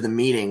to the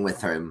meeting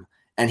with him,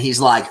 and he's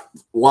like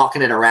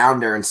walking it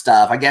around her and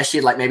stuff. I guess she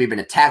had like maybe been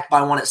attacked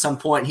by one at some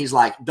point. And he's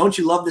like, "Don't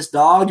you love this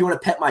dog? Do you want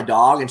to pet my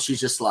dog?" And she's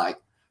just like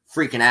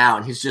freaking out.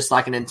 And he's just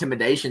like an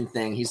intimidation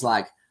thing. He's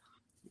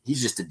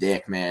just a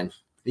dick, man.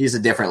 He's a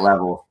different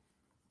level.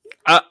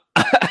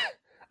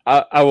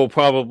 I will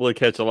probably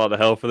catch a lot of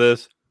hell for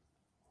this.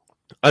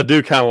 I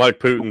do kind of like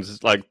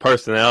Putin's like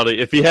personality.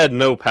 If he had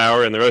no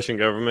power in the Russian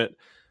government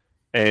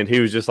and he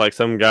was just like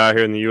some guy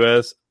here in the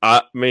U.S.,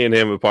 me and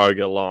him would probably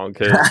get along.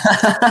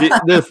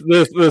 Because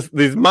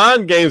these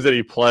mind games that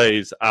he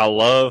plays, I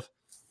love.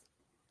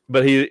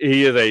 But he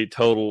is a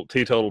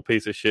teetotal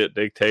piece of shit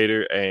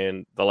dictator,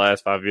 and the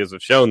last 5 years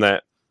have shown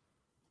that.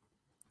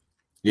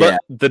 Yeah.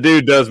 But the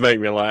dude does make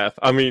me laugh.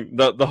 I mean,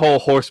 the whole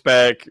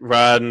horseback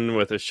riding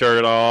with his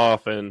shirt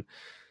off, and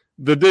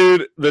the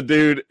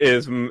dude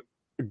is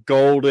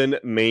golden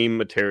meme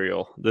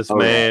material. This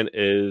man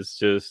is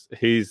just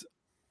he's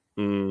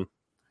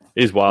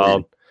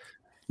wild.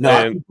 No,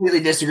 I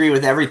completely disagree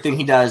with everything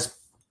he does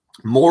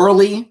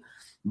morally,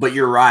 but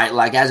you're right.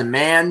 Like, as a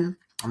man,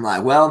 I'm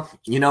like, well,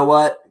 you know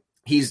what?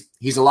 He's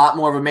a lot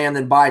more of a man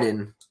than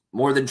Biden,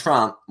 more than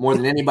Trump, more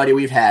than anybody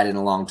we've had in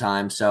a long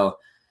time. So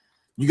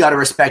you got to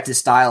respect his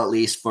style, at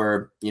least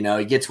for,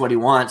 he gets what he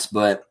wants.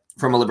 But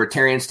from a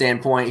libertarian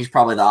standpoint, he's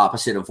probably the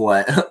opposite of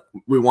what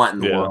we want in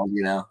the world,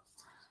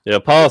 Yeah,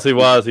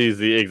 policy-wise, he's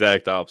the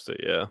exact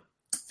opposite, yeah.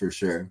 For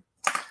sure.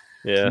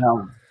 Yeah.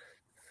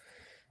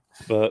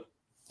 But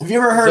have you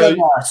ever heard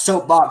of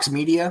Soapbox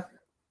Media?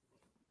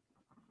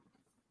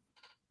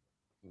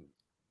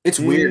 It's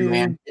weird,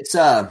 man. It's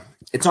on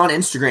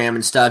Instagram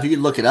and stuff. You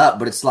can look it up,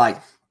 but it's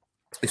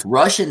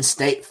Russian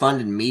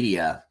state-funded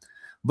media,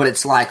 but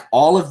it's like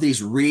all of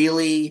these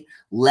really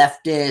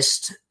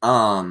leftist,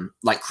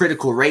 like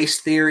critical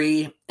race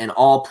theory and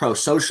all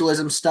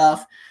pro-socialism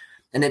stuff,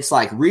 and it's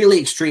like really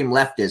extreme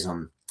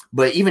leftism.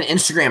 But even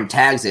Instagram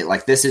tags it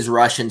like this is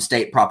Russian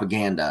state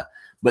propaganda.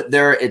 But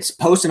it's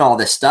posting all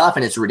this stuff,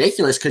 and it's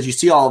ridiculous because you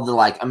see all the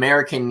like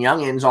American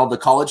youngins, all the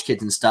college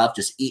kids and stuff,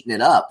 just eating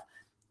it up,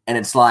 and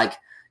it's like,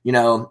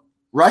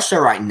 Russia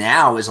right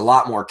now is a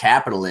lot more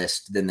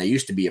capitalist than they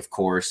used to be, of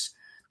course,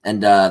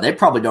 and they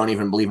probably don't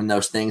even believe in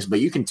those things. But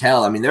you can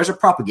tell. I mean, there's a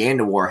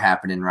propaganda war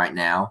happening right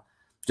now,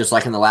 just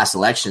like in the last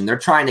election. They're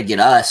trying to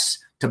get us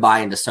to buy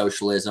into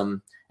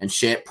socialism and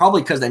shit,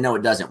 probably because they know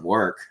it doesn't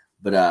work.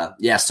 But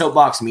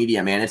Soapbox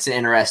Media, man, it's an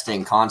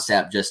interesting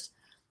concept. Just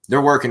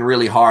they're working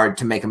really hard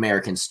to make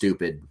Americans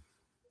stupid.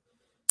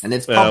 And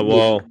it's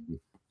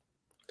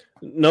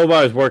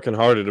nobody's working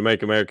harder to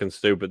make Americans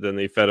stupid than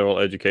the Federal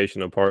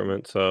Education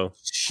Department. So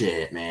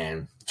shit,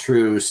 man.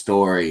 True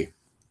story.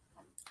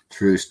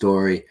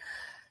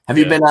 Have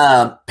you been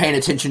paying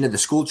attention to the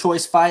school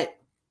choice fight?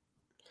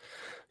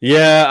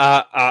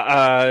 Yeah,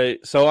 I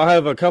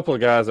have a couple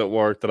of guys at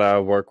work that I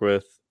work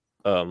with.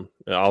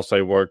 I'll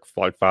say work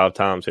like 5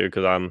 times here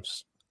because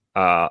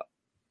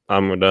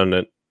I'm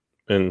redundant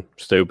and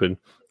stupid,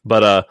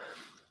 but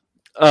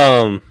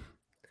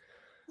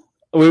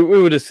we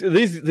would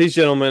these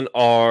gentlemen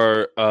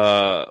are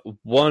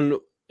one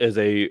is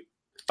I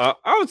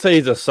would say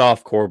he's a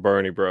softcore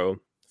Bernie bro,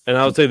 and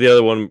I would say the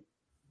other one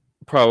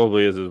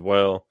probably is as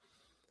well.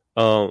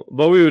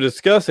 But we were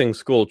discussing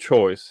school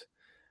choice,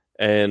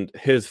 and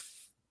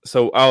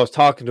so I was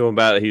talking to him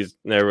about it. He's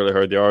never really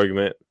heard the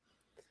argument,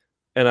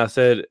 and I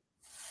said,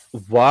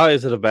 "Why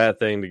is it a bad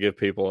thing to give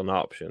people an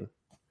option?"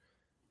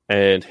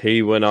 And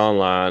he went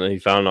online and he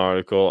found an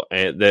article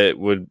and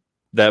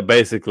that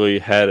basically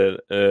had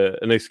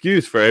an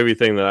excuse for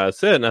everything that I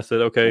said. And I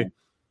said, okay,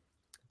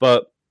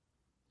 but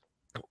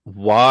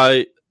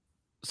why?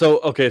 So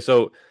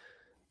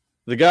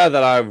the guy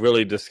that I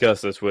really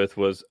discussed this with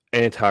was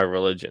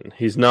anti-religion.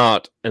 He's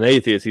not an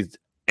atheist. He's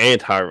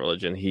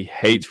anti-religion. He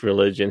hates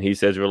religion. He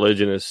says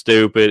religion is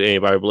stupid.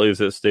 Anybody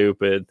believes it's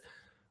stupid.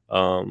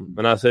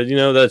 And I said,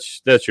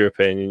 that's your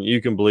opinion.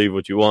 You can believe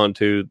what you want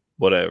to,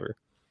 whatever.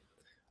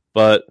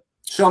 But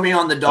show me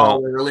on the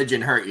doll where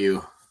religion hurt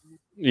you.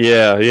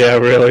 Yeah,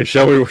 really.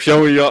 Show me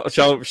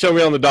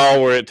on the doll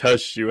where it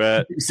touched you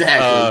at.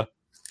 Exactly.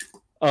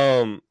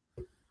 But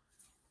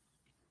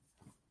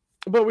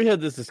we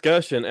had this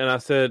discussion, and I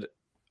said,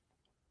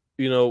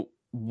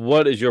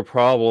 what is your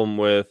problem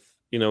with,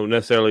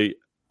 necessarily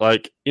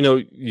like,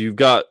 you've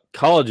got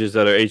colleges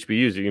that are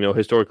HBUs,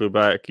 historically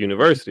black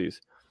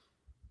universities.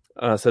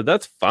 I said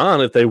that's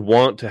fine if they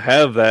want to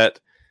have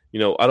that. I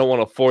don't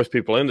want to force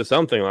people into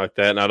something like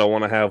that. And I don't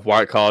want to have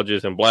white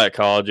colleges and black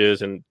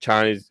colleges and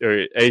Chinese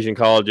or Asian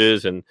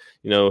colleges and,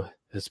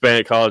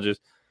 Hispanic colleges.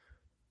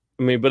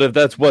 I mean, but if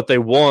that's what they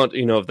want,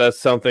 if that's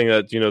something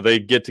that, they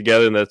get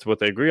together and that's what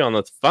they agree on,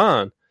 that's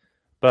fine.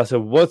 But I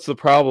said, what's the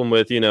problem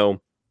with,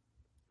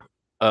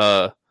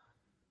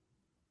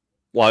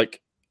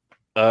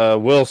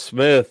 Will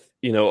Smith,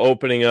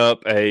 opening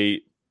up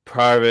a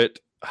private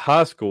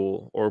high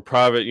school or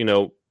private,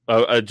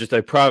 just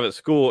a private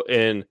school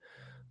in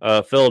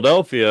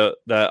Philadelphia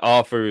that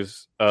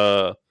offers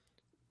top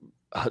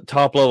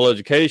level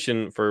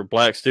education for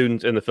black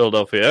students in the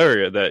Philadelphia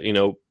area that,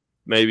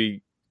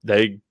 maybe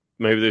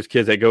there's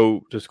kids that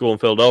go to school in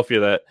Philadelphia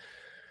that,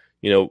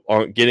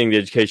 aren't getting the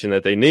education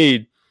that they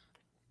need.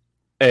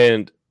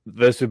 And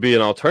this would be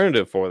an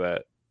alternative for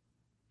that,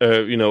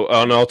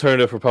 an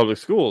alternative for public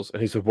schools.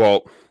 And he said,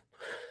 well,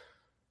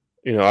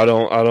 I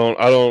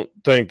don't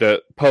think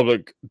that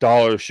public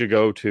dollars should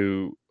go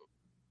to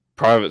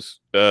private,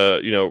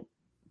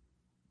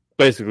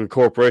 basically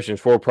corporations,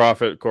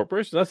 for-profit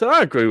corporations. I said,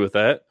 I agree with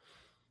that.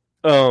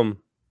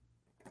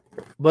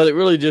 But it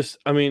really just,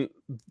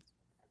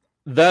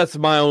 that's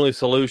my only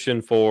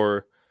solution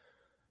for,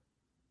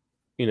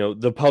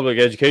 the public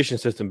education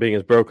system being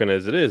as broken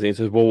as it is. And he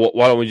says, well,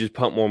 why don't we just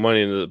pump more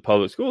money into the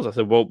public schools? I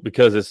said, well,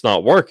 because it's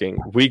not working.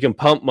 We can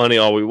pump money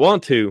all we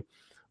want to,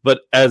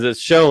 But as it's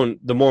shown,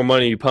 the more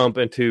money you pump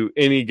into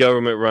any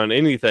government run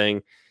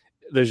anything,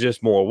 there's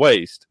just more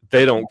waste.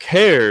 They don't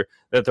care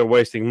that they're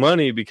wasting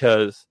money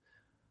because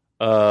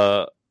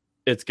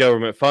it's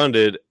government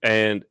funded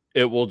and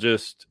it will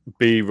just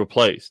be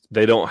replaced.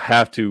 They don't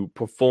have to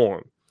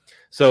perform.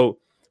 So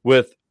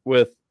with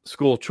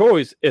school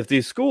choice, if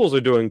these schools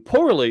are doing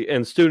poorly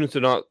and students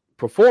are not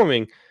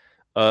performing,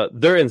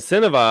 they're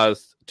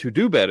incentivized to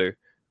do better.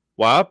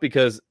 Why?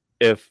 Because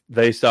if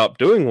they stop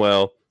doing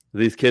well,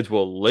 these kids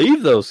will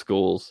leave those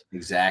schools.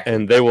 Exactly.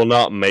 And they will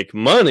not make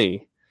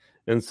money.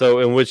 And so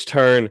in which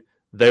turn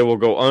they will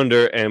go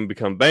under and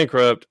become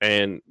bankrupt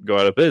and go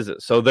out of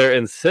business. So they're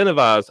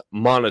incentivized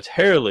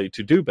monetarily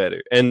to do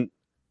better. And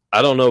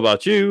I don't know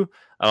about you.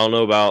 I don't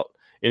know about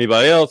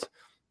anybody else.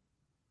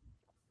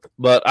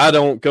 But I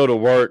don't go to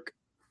work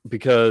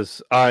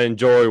because I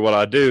enjoy what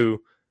I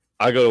do.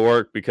 I go to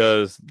work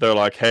because they're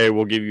like, hey,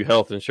 we'll give you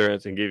health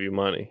insurance and give you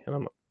money. And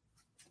I'm like,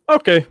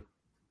 okay.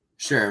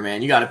 Sure,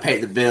 man. You got to pay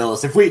the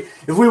bills. If we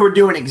were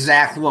doing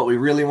exactly what we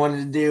really wanted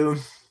to do,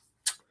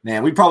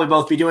 man, we'd probably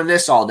both be doing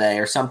this all day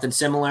or something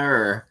similar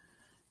or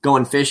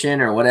going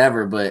fishing or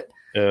whatever. But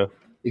yeah,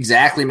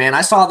 exactly, man.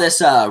 I saw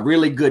this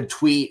really good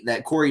tweet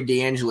that Corey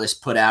DeAngelis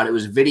put out. It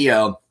was a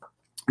video.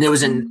 And it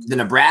was in the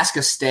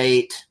Nebraska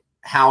State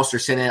House or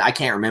Senate. I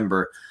can't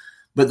remember.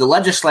 But the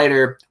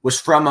legislator was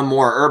from a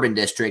more urban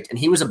district, and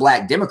he was a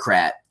black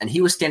Democrat. And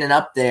he was standing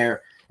up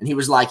there, and he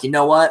was like, you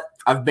know what?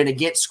 I've been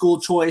against school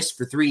choice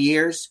for 3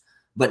 years,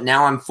 but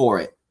now I'm for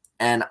it.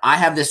 And I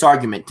have this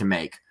argument to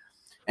make.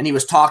 And he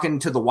was talking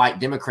to the white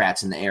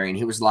Democrats in the area, and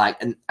he was like,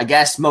 and I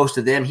guess most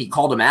of them, he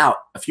called them out,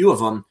 a few of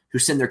them who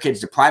send their kids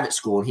to private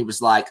school. And he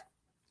was like,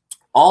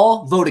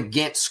 I'll vote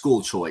against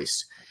school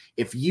choice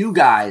if you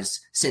guys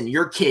send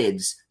your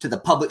kids to the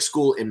public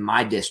school in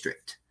my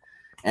district.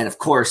 And of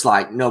course,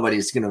 like,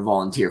 nobody's going to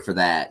volunteer for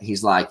that.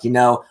 He's like, you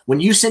know, when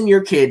you send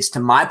your kids to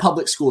my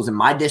public schools in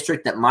my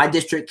district that my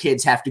district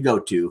kids have to go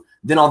to,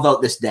 then I'll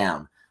vote this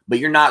down. But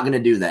you're not going to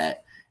do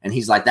that. And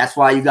he's like, that's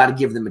why you got to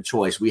give them a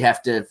choice. We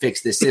have to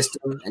fix this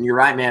system. And you're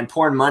right, man,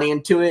 pouring money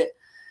into it.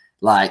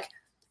 Like,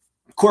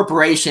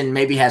 corporation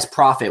maybe has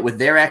profit. With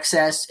their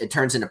excess, it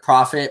turns into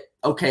profit.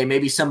 Okay,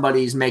 maybe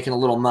somebody's making a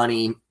little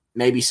money.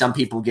 Maybe some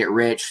people get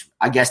rich.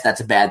 I guess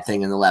that's a bad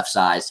thing in the left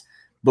side.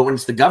 But when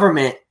it's the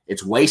government,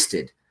 it's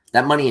wasted.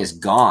 That money is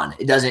gone.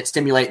 It doesn't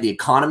stimulate the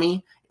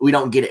economy. We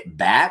don't get it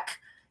back.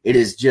 It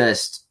is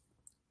just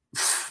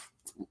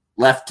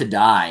left to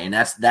die. And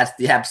that's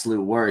the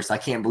absolute worst. I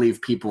can't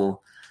believe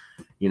people,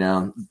 you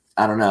know,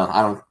 I don't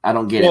know. I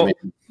don't get it. Man.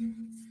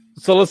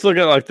 So let's look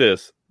at it like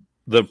this.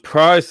 The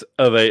price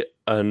of a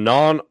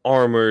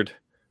non-armored,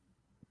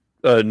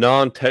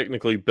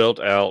 non-technically built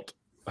out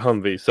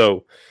Humvee.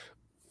 So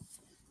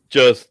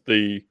just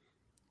the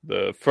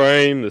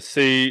frame, the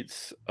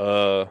seats,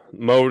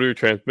 motor,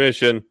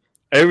 transmission,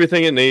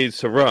 everything it needs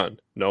to run.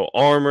 No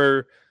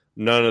armor,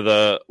 none of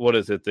the, what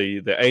is it,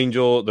 the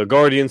Angel, the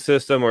Guardian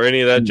system or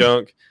any of that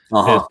junk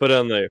is put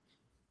on there.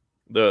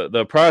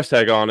 The price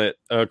tag on it,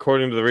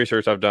 according to the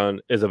research I've done,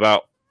 is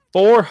about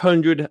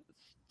 $400,000.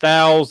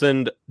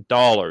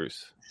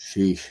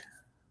 Sheesh.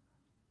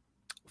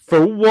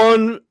 For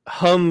one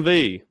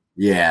Humvee.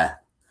 Yeah.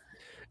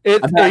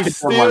 It's a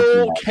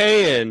steel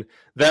can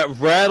that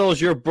rattles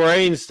your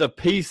brains to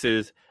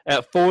pieces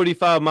at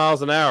 45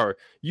 miles an hour.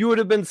 You would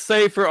have been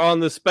safer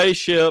on the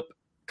spaceship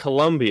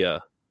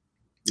Columbia.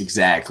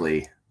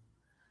 Exactly,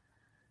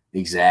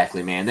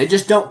 man. They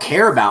just don't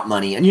care about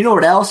money. And you know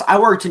what else? I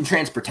worked in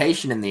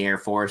transportation in the Air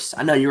Force.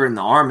 I know you were in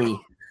the Army.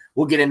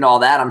 We'll get into all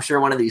that, I'm sure,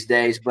 one of these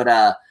days. But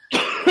I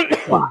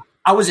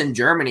was in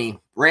Germany.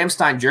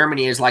 Ramstein,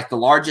 Germany is like the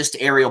largest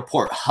aerial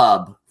port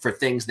hub for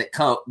things that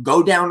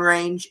go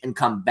downrange and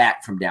come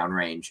back from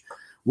downrange.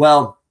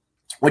 Well,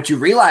 what you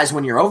realize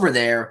when you're over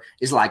there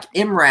is like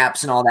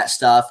MRAPs and all that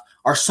stuff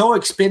are so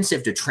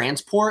expensive to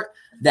transport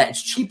that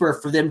it's cheaper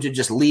for them to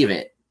just leave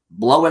it,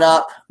 blow it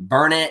up,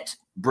 burn it,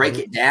 break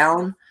it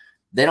down.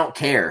 They don't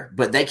care,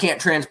 but they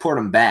can't transport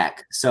them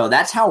back. So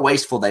that's how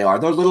wasteful they are.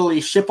 They'll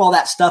literally ship all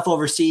that stuff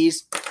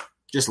overseas,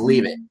 just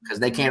leave it because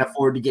they can't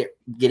afford to get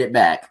it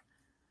back.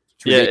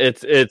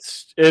 It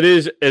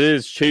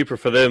is cheaper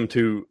for them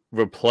to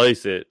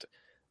replace it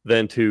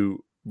than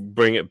to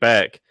bring it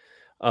back.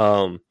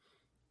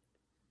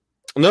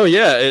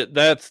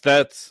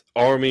 That's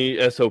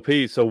Army SOP.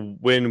 So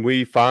when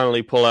we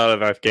finally pull out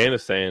of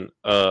Afghanistan,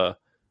 there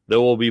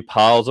will be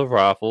piles of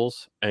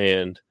rifles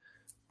and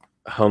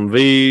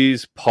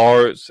Humvees,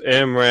 parts,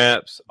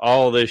 MRAPs,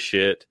 all this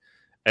shit.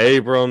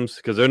 Abrams,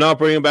 because they're not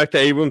bringing back the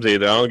Abrams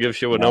either. I don't give a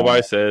shit what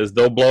nobody says.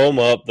 They'll blow them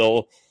up.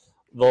 They'll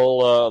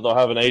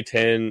have an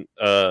A-10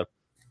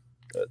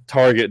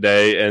 target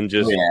day and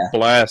just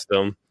blast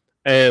them,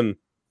 and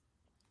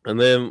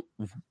then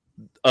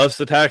us,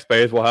 the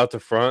taxpayers, will have to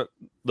front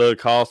the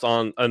cost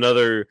on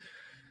another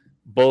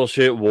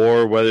bullshit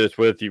war, whether it's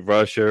with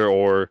Russia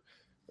or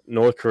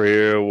North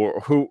Korea or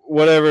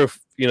whatever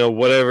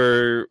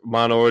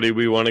minority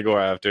we want to go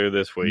after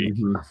this week.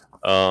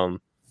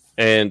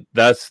 and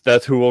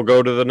that's who we'll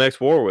go to the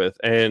next war with,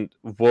 and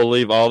we'll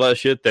leave all that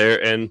shit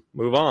there and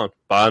move on,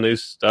 buy new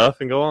stuff,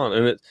 and go on.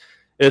 And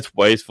it's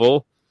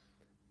wasteful,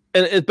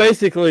 and it's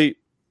basically.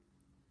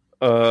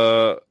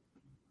 So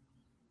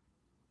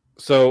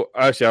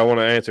actually, I want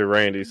to answer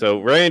Randy.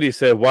 So Randy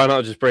said, "Why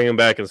not just bring them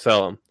back and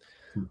sell them?"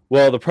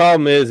 Well, the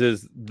problem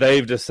is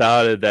they've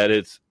decided that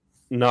it's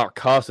not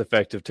cost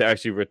effective to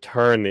actually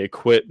return the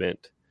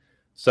equipment.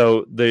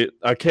 So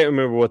I can't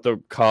remember what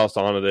the cost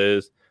on it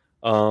is.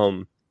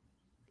 Will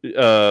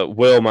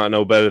might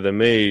know better than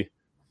me.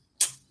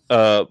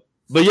 But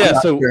yeah,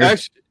 so sure.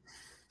 Actually,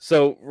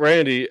 so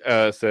Randy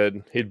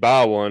said he'd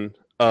buy one.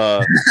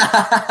 But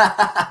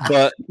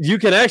you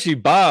can actually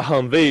buy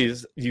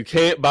Humvees. You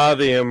can't buy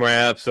the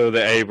MRAPs or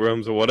the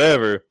Abrams or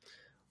whatever.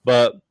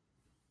 But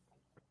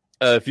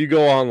if you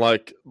go on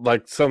like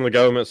some of the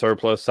government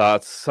surplus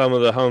sites, some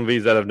of the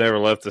Humvees that have never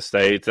left the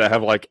States that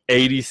have like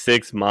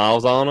 86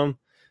 miles on them,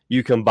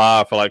 you can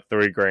buy for like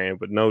 $3,000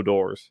 with no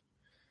doors.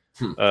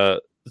 So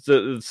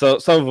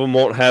some of them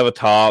won't have a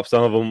top,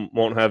 some of them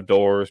won't have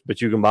doors,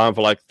 but you can buy them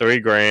for like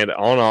 $3,000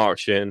 on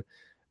auction,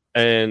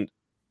 and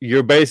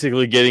you're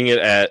basically getting it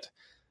at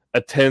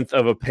a tenth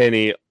of a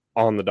penny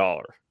on the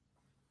dollar.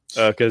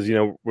 Because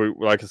we,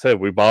 like I said,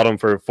 we bought them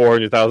for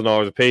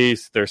 $400,000 a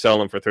piece. They're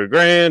selling for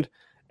 $3,000,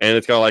 and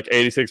it's got like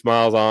 86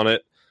 miles on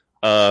it.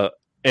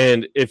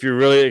 And if you're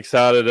really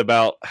excited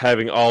about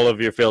having all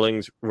of your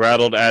fillings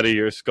rattled out of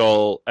your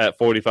skull at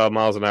 45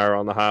 miles an hour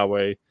on the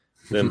highway,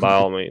 then by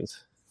all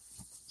means.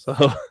 So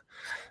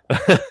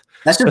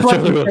that's just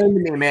what you're saying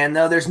to me, man.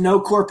 Though there's no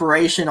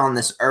corporation on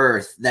this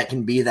earth that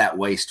can be that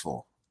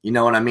wasteful. You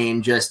know what I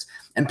mean?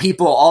 And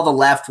people, all the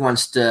left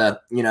wants to,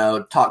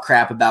 talk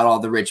crap about all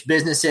the rich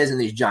businesses and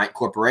these giant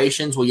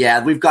corporations. Well,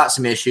 yeah, we've got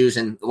some issues,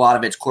 and a lot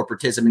of it's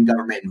corporatism and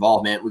government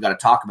involvement. We got to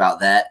talk about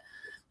that.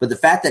 But the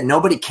fact that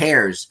nobody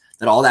cares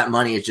that all that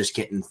money is just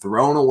getting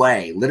thrown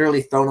away,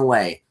 literally thrown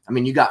away. I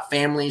mean, you got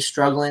families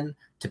struggling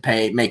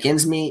to make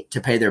ends meet, to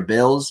pay their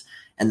bills,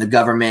 and the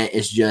government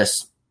is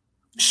just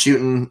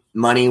shooting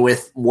money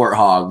with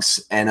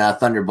warthogs and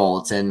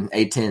thunderbolts and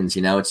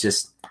A-10s. It's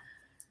just,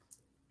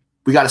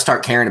 we got to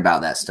start caring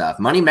about that stuff.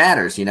 Money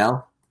matters,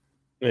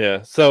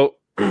 Yeah. So,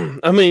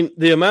 I mean,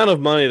 the amount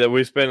of money that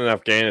we spent in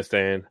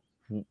Afghanistan,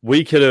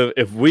 we could have,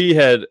 if we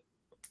had,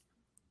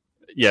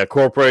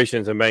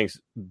 corporations and banks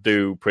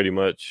do pretty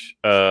much.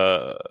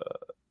 I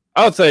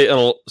would say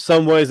in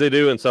some ways they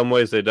do, in some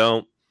ways they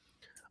don't.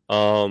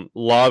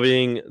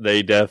 Lobbying,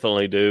 they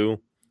definitely do.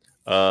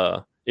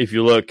 If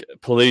you look,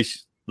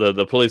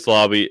 the police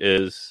lobby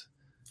is,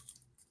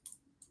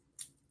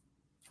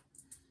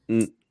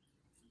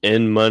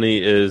 and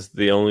money is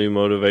the only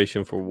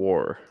motivation for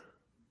war.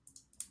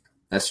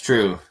 That's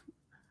true.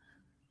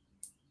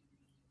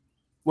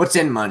 What's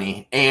in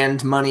money?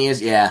 And money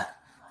is, yeah.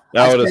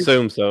 I would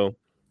assume so.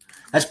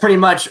 That's pretty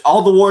much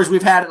all the wars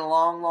we've had in a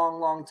long, long,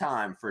 long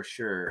time, for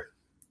sure.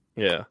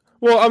 Yeah.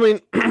 Well, I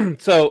mean,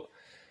 so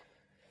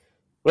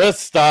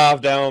let's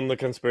dive down the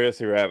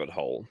conspiracy rabbit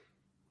hole.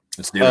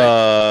 Let's do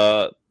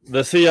it.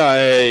 The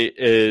CIA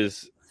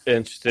is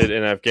interested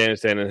in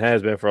Afghanistan and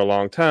has been for a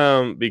long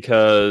time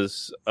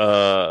because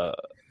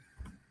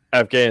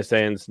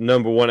Afghanistan's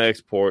number one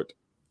export,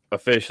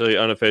 officially,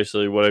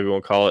 unofficially, whatever you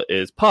want to call it,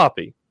 is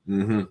poppy.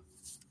 Mm-hmm.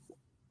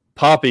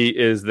 Poppy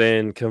is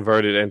then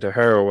converted into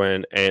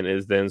heroin and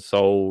is then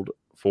sold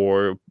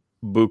for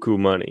buku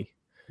money.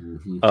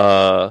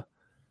 Mm-hmm.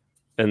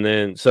 And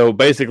then, so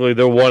basically,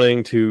 they're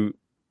wanting to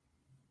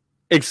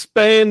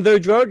expand their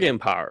drug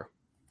empire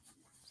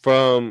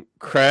from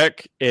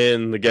crack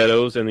in the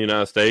ghettos in the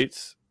United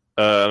States.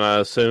 And I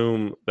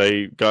assume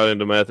they got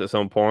into meth at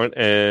some point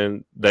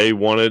and they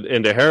wanted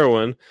into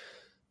heroin.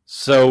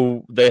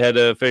 So they had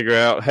to figure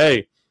out,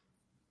 hey,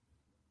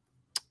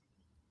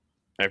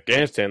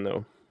 Afghanistan,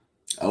 though.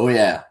 Oh,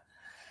 yeah.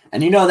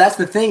 And that's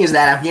the thing, is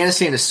that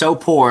Afghanistan is so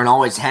poor and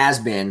always has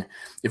been.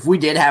 If we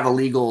did have a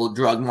legal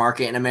drug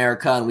market in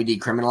America and we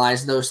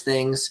decriminalized those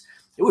things,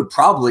 it would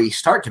probably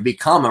start to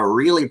become a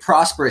really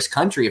prosperous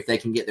country if they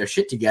can get their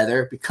shit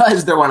together,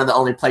 because they're one of the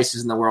only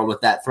places in the world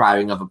with that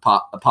thriving of a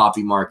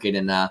poppy market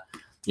and, a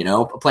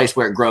place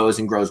where it grows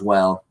and grows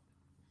well.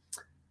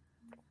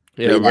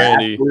 Yeah,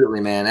 Randy.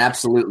 Absolutely, man.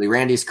 Absolutely.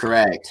 Randy's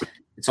correct.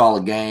 It's all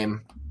a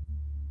game.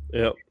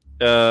 Yep.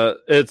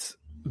 It's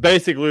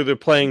basically they're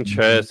playing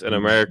chess and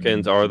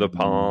Americans are the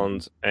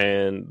pawns,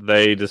 and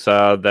they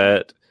decide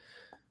that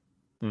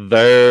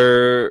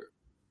their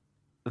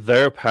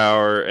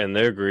power and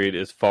their greed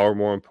is far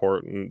more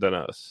important than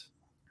us.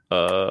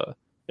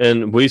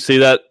 And we see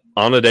that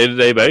on a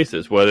day-to-day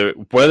basis, whether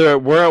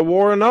we're at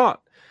war or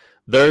not.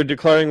 They're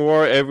declaring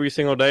war every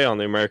single day on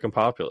the American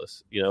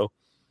populace.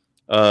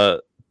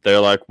 They're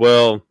like,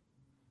 well,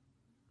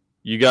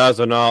 you guys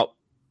are not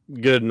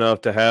good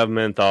enough to have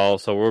menthol,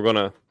 so we're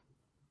gonna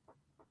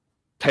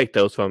take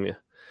those from you.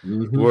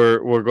 Mm-hmm.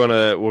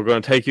 We're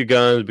gonna take your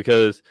guns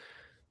because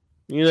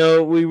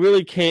we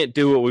really can't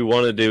do what we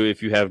want to do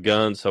if you have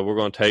guns. So we're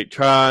going to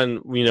try and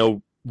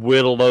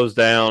whittle those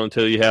down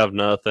until you have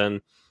nothing.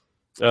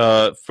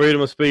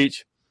 Freedom of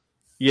speech.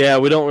 yeah,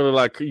 we don't really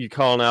like you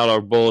calling out our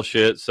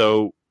bullshit,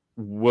 so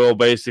we'll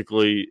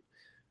basically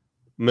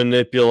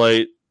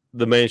manipulate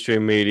the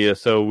mainstream media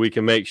so we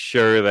can make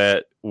sure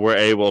that we're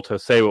able to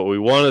say what we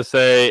want to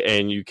say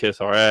and you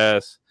kiss our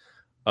ass.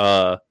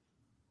 And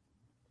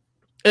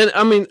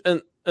I mean,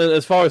 and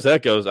as far as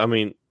that goes, I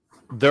mean,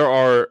 there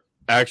are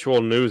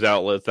actual news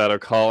outlets that are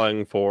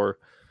calling for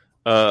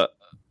a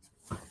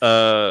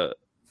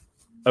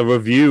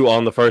review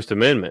on the First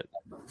Amendment.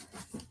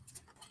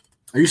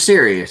 Are you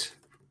serious?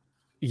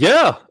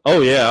 Yeah.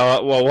 Oh, yeah.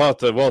 Well, we'll have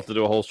to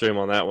do a whole stream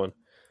on that one.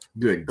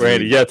 Good,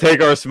 Randy. Yeah,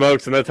 take our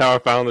smokes, and that's how I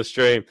found the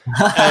stream.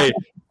 Hey,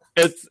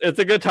 it's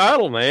a good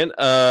title, man.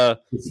 Go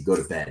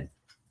to bed.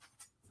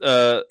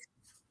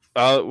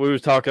 We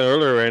was talking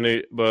earlier,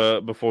 Randy,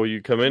 but before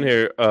you come in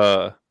here,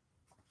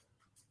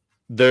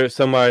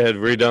 somebody had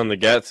redone the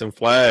Gadsden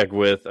flag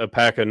with a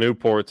pack of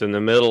Newports in the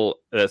middle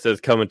that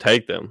says "Come and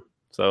take them."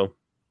 So,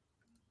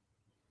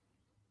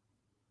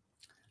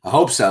 I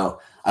hope so.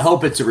 I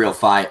hope it's a real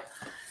fight.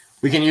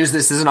 We can use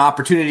this as an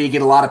opportunity to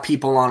get a lot of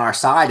people on our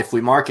side if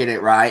we market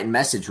it right and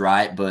message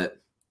right. But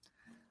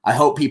I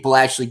hope people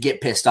actually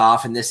get pissed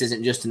off, and this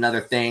isn't just another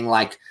thing.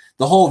 Like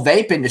the whole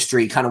vape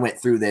industry kind of went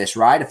through this,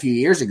 right, a few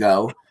years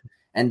ago,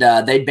 and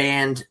they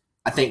banned,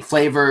 I think,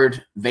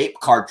 flavored vape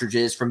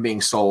cartridges from being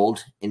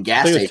sold in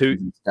gas stations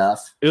and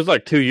stuff. It was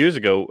like 2 years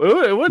ago.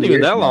 It wasn't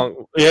even that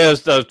long. Yeah, it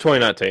was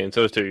 2019,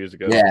 so it was 2 years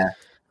ago. Yeah.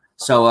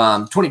 So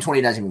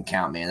 2020 doesn't even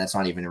count, man. That's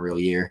not even a real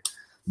year.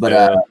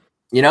 But,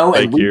 you know,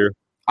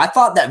 I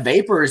thought that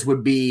vapors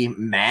would be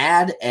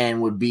mad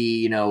and would be,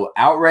 you know,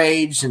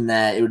 outraged and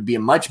that it would be a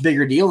much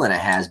bigger deal than it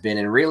has been.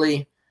 And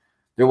really,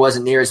 there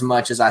wasn't near as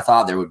much as I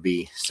thought there would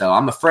be. So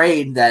I'm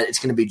afraid that it's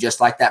going to be just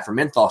like that for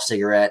menthol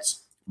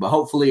cigarettes. But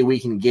hopefully we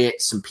can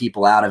get some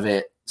people out of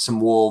it,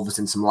 some wolves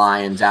and some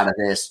lions out of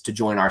this to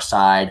join our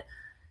side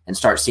and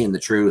start seeing the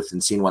truth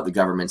and seeing what the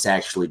government's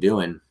actually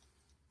doing.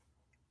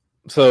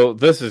 So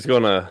this is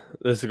gonna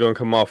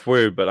come off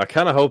weird, but I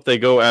kind of hope they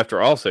go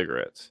after all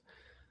cigarettes.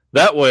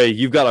 That way,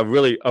 you've got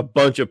a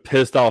bunch of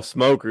pissed off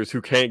smokers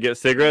who can't get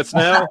cigarettes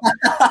now.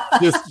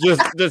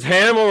 just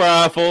hand them a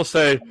rifle.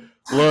 Say,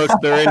 look,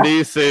 they're in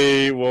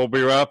DC. We'll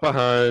be right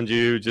behind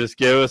you. Just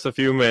give us a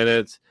few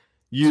minutes.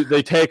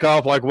 They take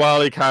off like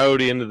Wile E.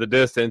 Coyote into the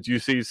distance. You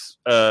see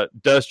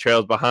dust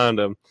trails behind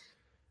them,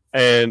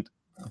 and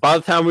by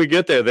the time we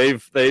get there,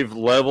 they've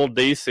leveled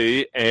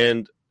DC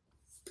and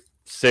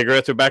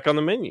cigarettes are back on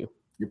the menu.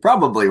 You're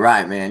probably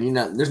right, man. You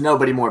know, there's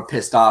nobody more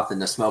pissed off than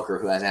the smoker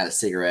who hasn't had a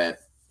cigarette.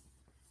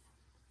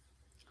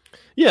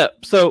 Yeah,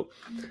 so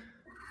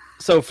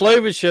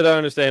flavored shit I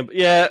understand, but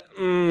yeah,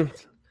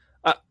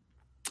 I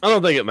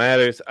don't think it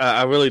matters.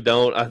 I really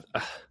don't.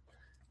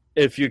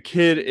 If your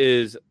kid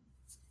is,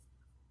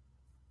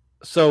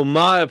 so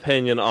my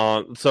opinion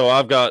on, so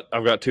I've got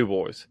 2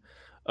 boys,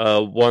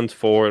 one's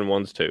 4 and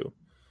one's 2.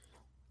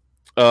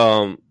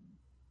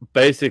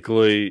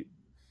 Basically,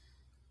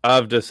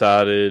 I've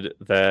decided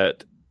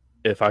that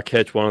if I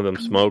catch one of them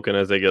smoking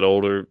as they get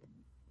older,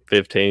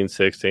 15,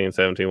 16,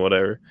 17,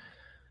 whatever,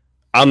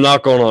 I'm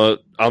not gonna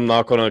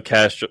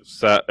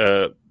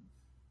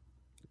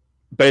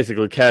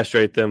basically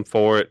castrate them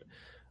for it.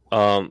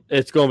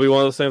 It's gonna be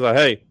one of those things like,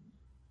 hey,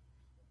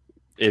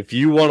 if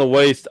you want to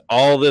waste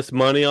all this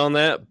money on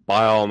that,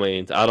 by all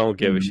means, I don't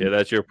give a shit.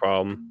 That's your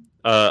problem.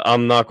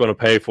 I'm not going to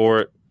pay for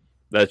it.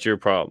 That's your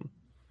problem.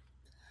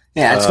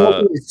 Yeah,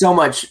 it's so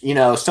much, you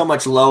know, so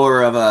much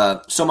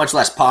lower so much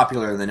less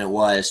popular than it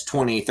was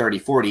 20, 30,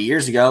 40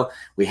 years ago.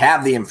 We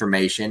have the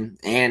information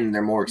and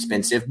they're more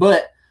expensive,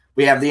 but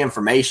we have the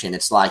information.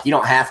 It's like, you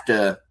don't have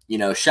to, you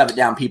know, shove it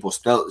down people's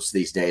throats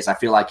these days. I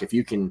feel like if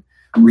you can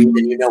read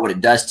it, you know what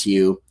it does to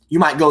you. You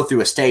might go through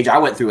a stage. I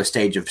went through a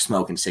stage of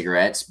smoking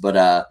cigarettes, but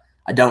I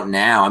don't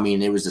now. I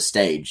mean, it was a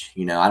stage,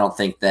 you know. I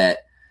think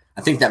that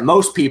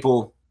most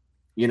people,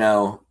 you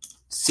know,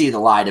 see the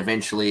light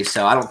eventually.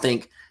 So I don't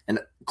think, and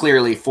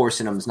clearly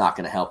forcing them is not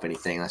going to help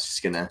anything. That's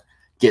just going to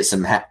get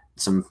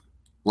some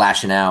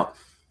lashing out.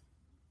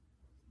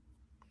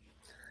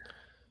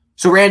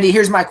 So Randy,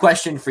 here's my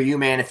question for you,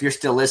 man. If you're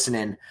still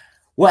listening,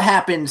 what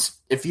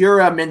happens if you're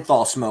a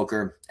menthol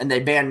smoker and they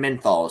ban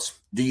menthols?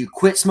 Do you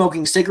quit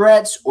smoking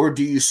cigarettes or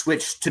do you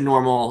switch to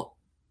normal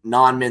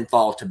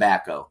non-menthol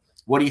tobacco?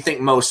 What do you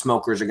think most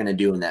smokers are going to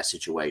do in that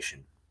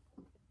situation?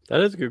 That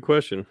is a good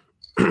question.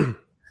 So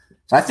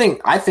I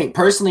think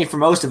personally for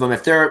most of them,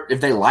 if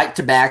they like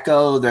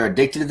tobacco, they're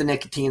addicted to the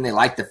nicotine, they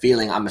like the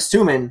feeling, I'm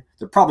assuming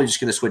they're probably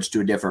just going to switch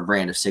to a different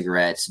brand of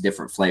cigarettes, a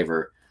different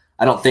flavor.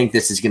 I don't think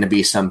this is going to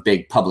be some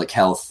big public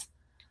health,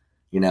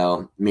 you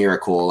know,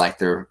 miracle like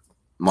they're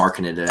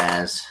marketing it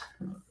as.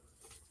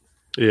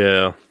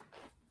 Yeah.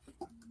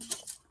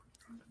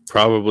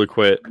 Probably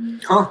quit.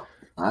 Huh?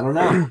 I don't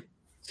know.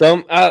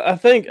 So I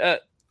think,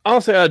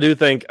 honestly, I do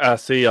think I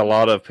see a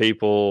lot of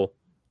people.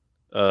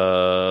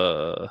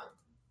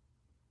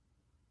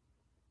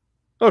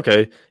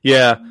 Okay,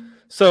 yeah.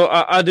 So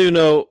I do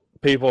know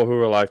people who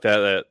are like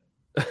that.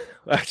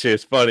 Actually,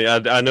 it's funny.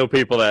 I know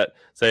people that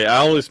say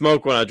I only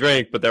smoke when I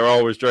drink, but they're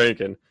always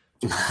drinking.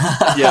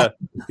 Yeah.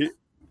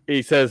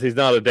 he says he's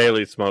not a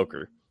daily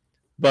smoker.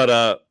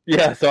 But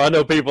yeah, so I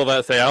know people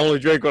that say I only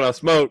drink when I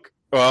smoke,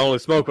 or I only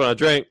smoke when I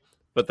drink,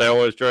 but they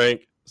always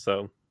drink.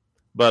 So,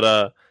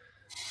 but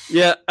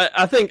yeah,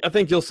 I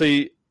think you'll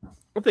see.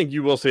 I think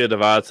you will see a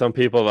divide. Some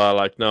people are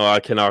like, no, I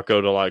cannot go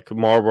to like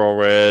Marlboro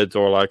Reds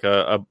or like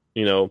a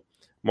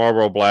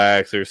Marlboro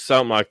Blacks or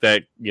something like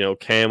that.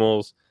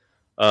 Camels.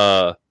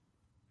 When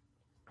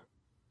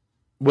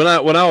I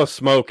was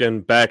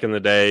smoking back in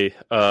the day,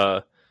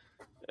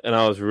 and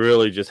I was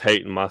really just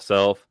hating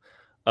myself,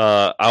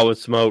 I would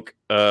smoke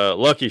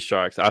Lucky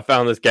Strikes. I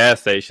found this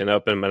gas station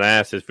up in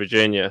Manassas,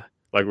 Virginia,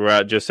 like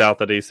right just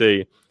south of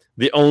DC.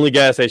 The only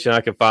gas station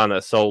I could find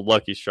that sold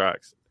Lucky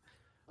Strikes.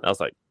 And I was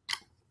like,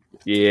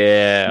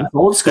 yeah,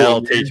 old school,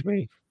 that'll teach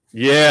me.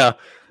 Yeah.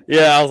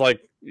 I was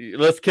like,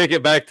 let's kick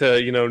it back to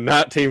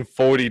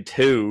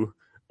 1942,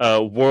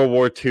 World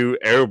War II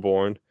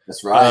airborne.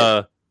 That's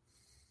right.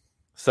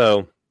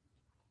 So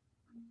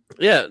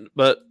yeah,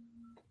 but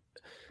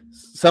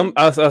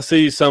I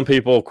see some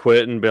people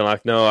quit and being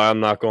like, no, I'm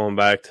not going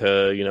back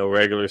to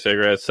regular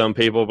cigarettes. Some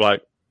people be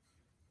like,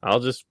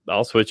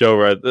 I'll switch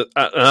over.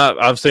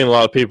 I've seen a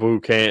lot of people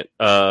who can't.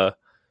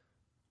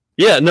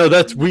 Yeah, no,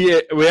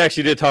 we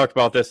actually did talk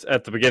about this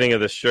at the beginning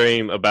of the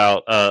stream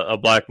about a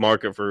black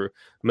market for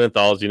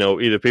menthols.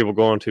 Either people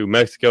going to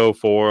Mexico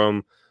for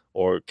them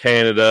or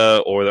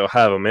Canada, or they'll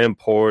have them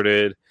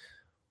imported,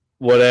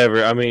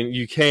 whatever. I mean,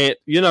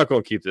 you're not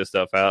going to keep this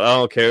stuff out. I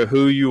don't care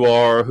who you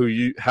are,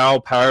 how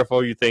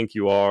powerful you think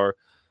you are.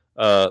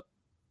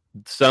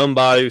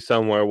 Somebody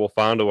somewhere will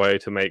find a way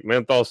to make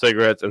menthol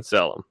cigarettes and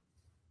sell them.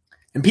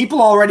 And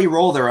people already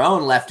roll their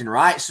own left and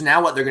right. So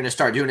now what they're going to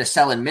start doing is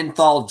selling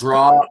menthol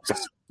drops,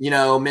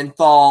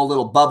 menthol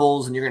little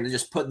bubbles, and you're going to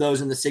just put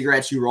those in the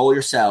cigarettes you roll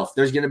yourself.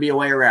 There's going to be a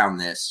way around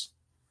this.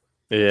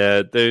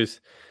 Yeah, the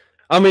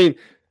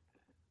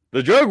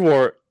drug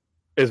war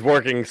is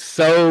working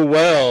so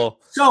well.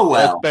 So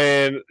well.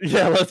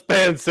 Let's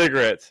ban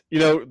cigarettes.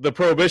 The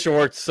prohibition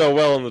worked so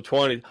well in the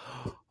 20s.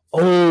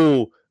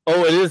 Oh,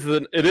 it is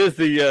the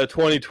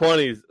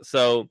 2020s.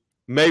 So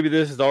maybe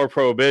this is our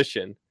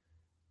prohibition.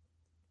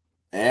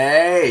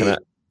 Hey,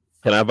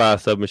 can I buy a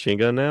submachine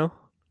gun now?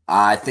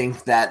 I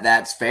think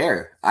that's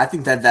fair. I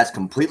think that's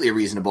completely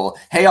reasonable.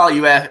 Hey, all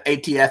you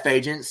ATF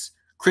agents,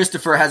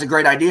 Christopher has a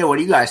great idea. What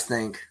do you guys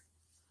think?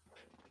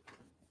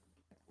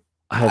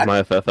 I have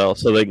my FFL,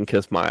 so they can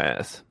kiss my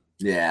ass.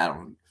 Yeah,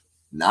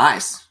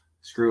 nice.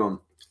 Screw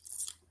them.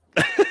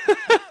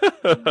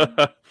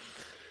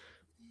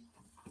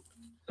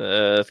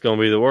 It's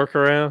gonna be the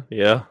workaround.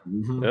 Yeah,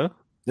 Yeah.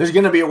 There's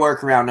going to be a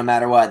workaround no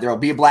matter what. There will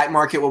be a black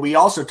market. What we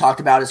also talked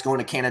about is going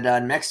to Canada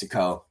and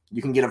Mexico.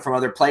 You can get them from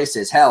other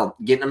places. Hell,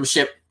 getting them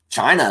shipped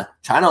China.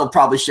 China will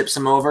probably ship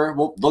some over.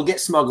 They'll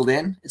get smuggled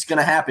in. It's going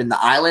to happen. The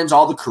islands,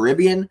 all the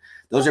Caribbean,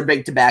 those are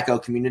big tobacco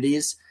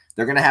communities.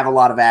 They're going to have a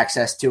lot of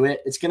access to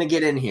it. It's going to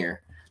get in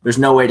here. There's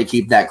no way to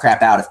keep that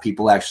crap out if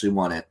people actually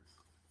want it.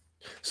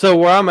 So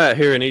where I'm at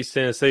here in East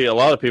Tennessee, a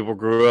lot of people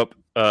grew up,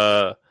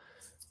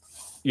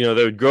 they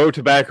would grow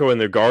tobacco in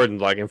their garden,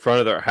 like in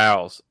front of their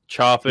house,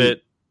 chop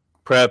it,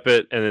 prep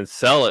it, and then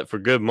sell it for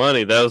good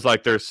money. That was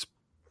like they're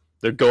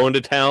going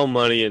to town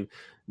money and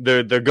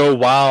their go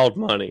wild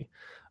money.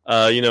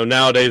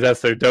 Nowadays that's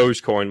their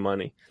Dogecoin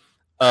money.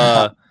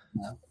 But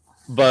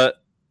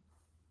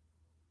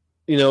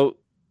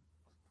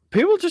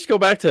people just go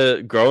back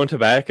to growing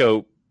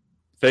tobacco,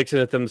 fixing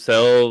it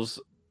themselves,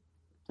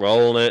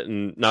 rolling it,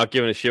 and not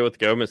giving a shit what the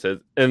government says.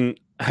 And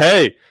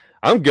hey,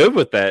 I'm good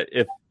with that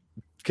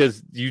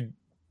because you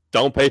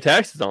don't pay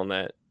taxes on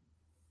that.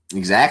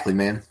 Exactly,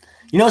 man.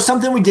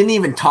 Something we didn't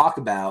even talk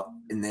about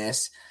in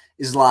this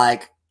is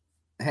like,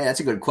 hey, that's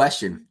a good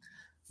question.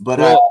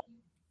 But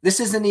this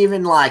isn't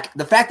even like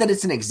the fact that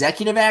it's an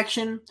executive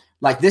action.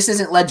 Like, this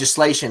isn't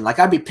legislation. Like,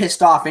 I'd be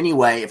pissed off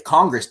anyway if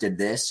Congress did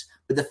this.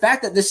 But the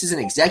fact that this is an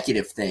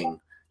executive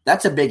thing,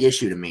 that's a big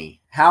issue to me.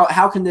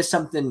 How can this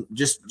something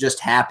just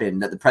happen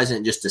that the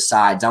president just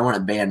decides, I want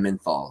to ban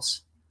menthols?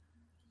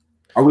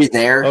 Are we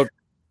there? Oh,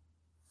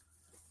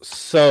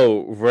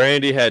 so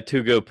Randy had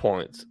two good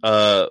points.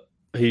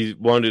 He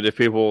wondered if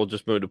people will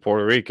just move to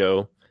Puerto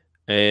Rico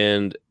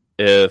and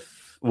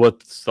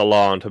what's the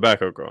law on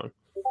tobacco growing.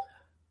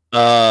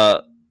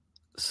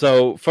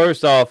 So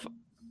first off,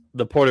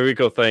 the Puerto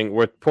Rico thing,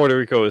 where Puerto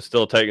Rico is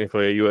still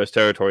technically a U.S.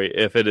 territory,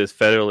 if it is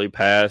federally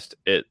passed,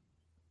 it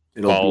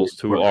falls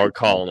to our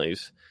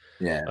colonies.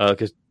 Yeah.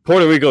 Because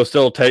Puerto Rico is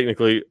still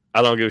technically,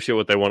 I don't give a shit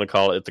what they want to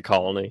call it, it's a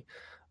colony.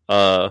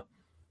 And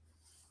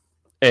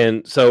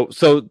so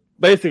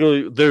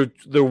basically,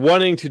 they're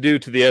wanting to do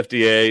to the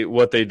FDA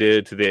what they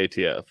did to the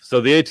ATF. So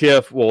the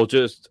ATF will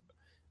just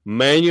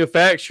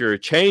manufacture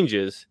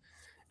changes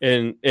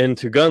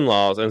into gun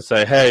laws and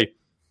say, "Hey,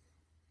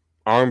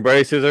 arm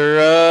braces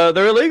they're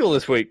illegal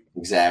this week."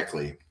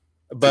 Exactly.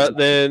 But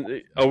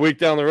then a week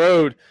down the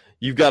road,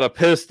 you've got a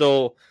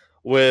pistol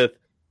with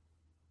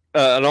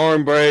an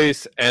arm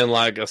brace and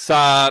like a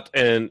sight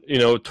and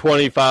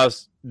 25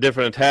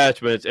 different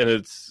attachments, and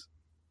it's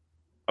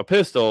a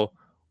pistol.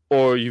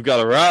 Or you've got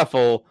a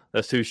rifle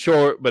that's too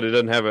short, but it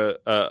doesn't have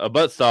a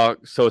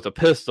buttstock, so it's a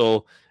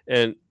pistol,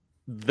 and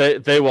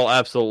they will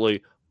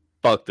absolutely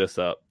fuck this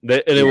up.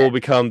 It will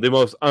become the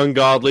most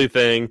ungodly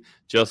thing,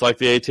 just like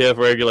the ATF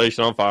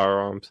regulation on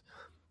firearms.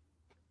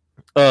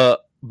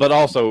 But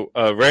also,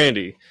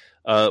 Randy,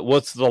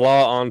 what's the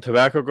law on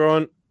tobacco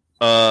growing?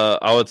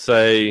 I would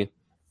say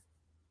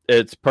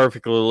it's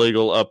perfectly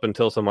legal up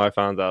until somebody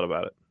finds out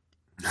about it.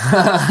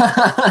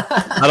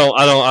 I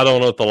don't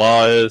know what the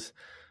law is.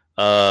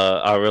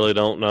 I really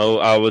don't know.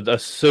 I would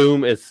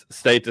assume it's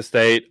state to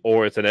state,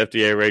 or it's an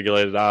FDA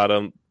regulated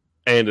item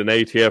and an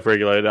ATF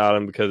regulated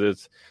item, because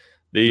it's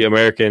the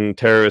American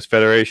Terrorist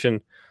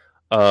Federation.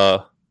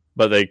 But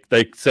they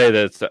say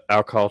that it's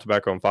alcohol,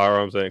 tobacco, and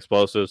firearms and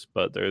explosives,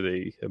 but they're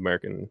the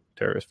American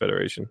Terrorist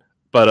Federation.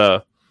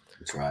 But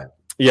that's right.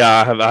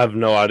 Yeah, I have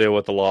no idea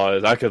what the law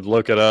is. I could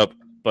look it up,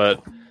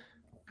 but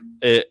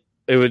it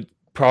would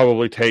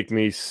probably take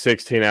me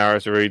 16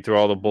 hours to read through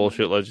all the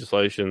bullshit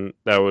legislation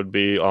that would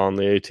be on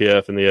the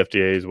ATF and the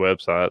FDA's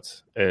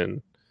websites.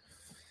 And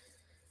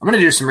I'm going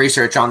to do some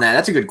research on that.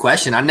 That's a good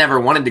question. I never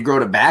wanted to grow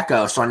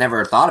tobacco, so I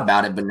never thought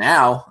about it. But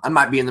now I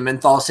might be in the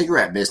menthol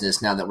cigarette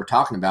business now that we're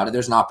talking about it.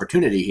 There's an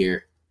opportunity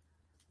here.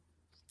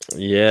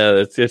 Yeah,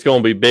 it's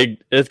going to be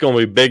big. It's going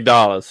to be big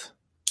dollars.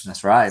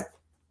 That's right.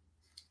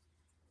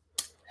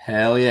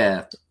 Hell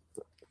yeah.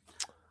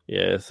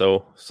 Yeah,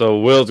 so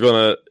Will's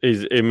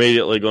he's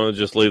immediately gonna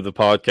just leave the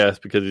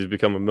podcast because he's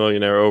become a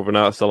millionaire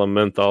overnight selling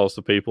menthols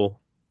to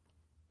people.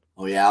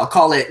 Oh yeah, I'll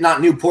call it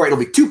not Newport, it'll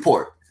be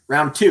Two-Port,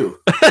 round 2.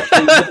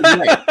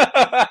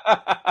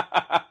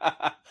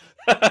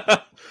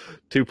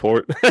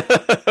 Two-Port.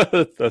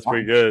 That's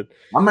pretty good.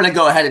 I'm gonna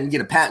go ahead and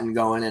get a patent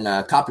going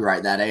and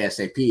copyright that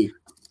ASAP.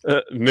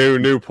 New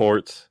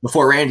Newports.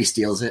 Before Randy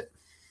steals it.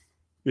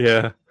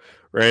 Yeah.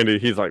 Randy,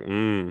 he's like,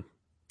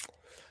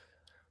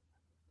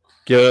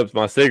 Giving up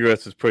my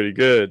cigarettes is pretty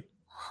good,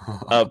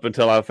 up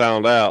until I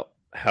found out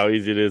how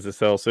easy it is to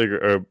sell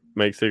or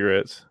make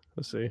cigarettes.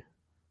 Let's see.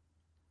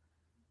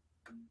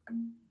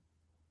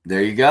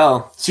 There you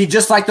go. See,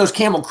 just like those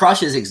Camel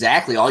Crushes,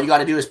 exactly. All you got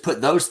to do is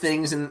put those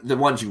things in the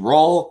ones you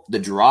roll, the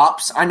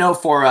drops. I know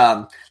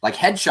for like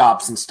head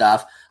shops and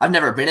stuff. I've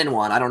never been in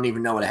one. I don't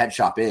even know what a head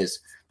shop is.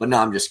 But no,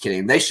 I'm just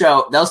kidding. They'll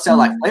sell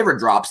like flavor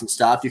drops and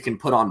stuff. You can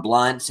put on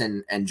blunts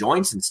and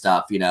joints and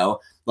stuff.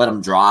 Let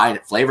them dry and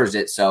it flavors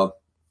it. So.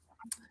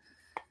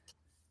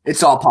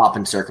 It's all pop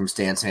and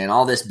circumstance, man.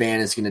 All this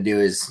band is going to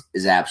do is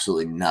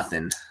absolutely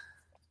nothing.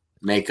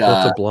 What's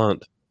a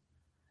blunt?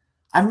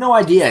 I have no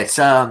idea. It's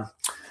I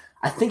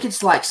think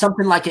it's like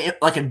something like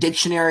a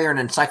dictionary or an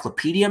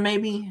encyclopedia,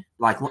 maybe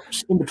like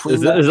in between.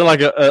 Is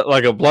it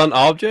like a blunt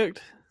object?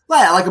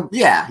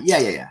 Yeah,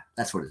 yeah.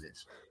 That's what it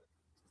is.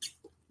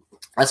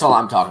 That's all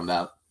I'm talking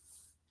about.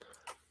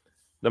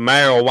 The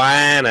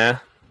marijuana.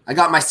 I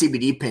got my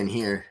CBD pin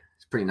here.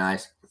 It's pretty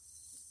nice.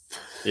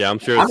 Yeah, I'm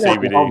sure it's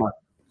CBD.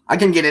 I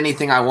can get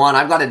anything I want.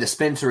 I've got a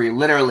dispensary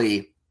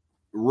literally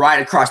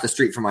right across the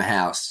street from my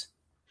house.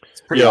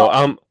 It's pretty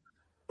awesome.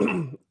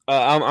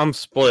 I'm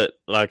split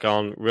like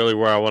on really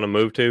where I want to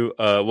move to.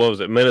 What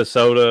was it?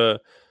 Minnesota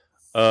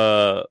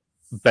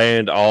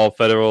banned all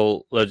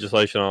federal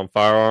legislation on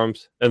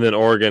firearms, and then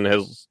Oregon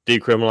has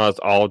decriminalized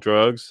all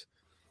drugs.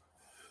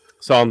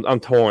 So I'm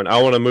torn.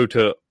 I want to move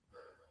to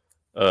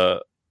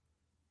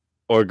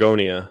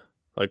Oregonia,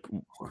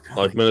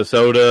 like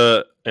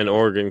Minnesota and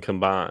Oregon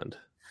combined.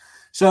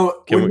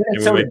 So can we make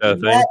that a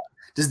thing?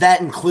 Does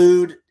that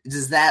include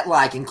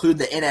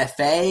the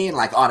NFA and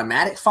like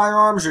automatic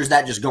firearms, or is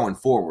that just going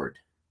forward?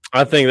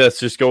 I think that's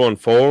just going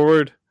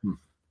forward.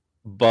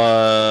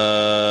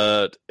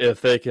 But if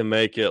they can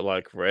make it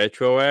like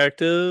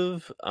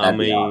retroactive,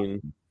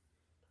 awesome.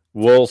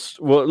 We'll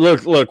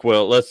look.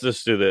 Will, let's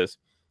just do this.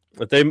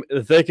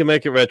 If they can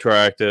make it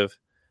retroactive,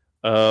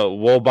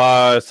 we'll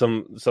buy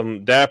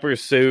some dapper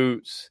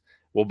suits.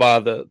 We'll buy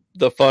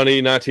the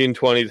funny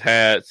 1920s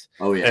hats.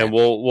 Oh yeah, and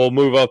we'll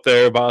move up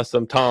there, buy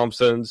some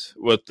Thompsons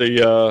with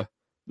the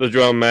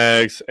drum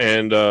mags,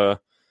 and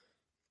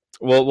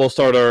we'll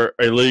start our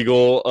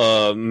illegal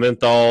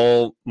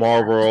menthol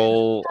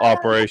Marlboro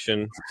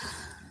operation.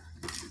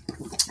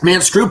 Man,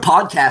 screw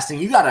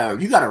podcasting. You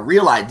got a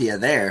real idea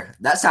there.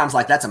 That sounds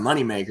like that's a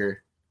moneymaker.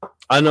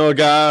 I know a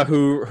guy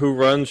who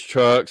runs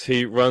trucks.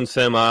 He runs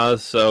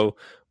semis, so.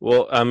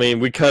 Well, I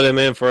mean, we cut him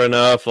in for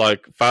enough,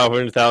 like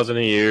 $500,000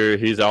 a year.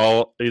 He's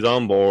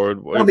on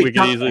board. We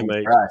can easily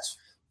make.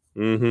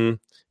 Mm-hmm.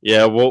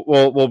 Yeah,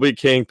 we'll be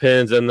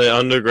kingpins in the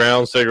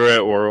underground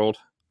cigarette world.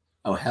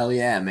 Oh hell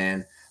yeah,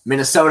 man!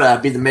 Minnesota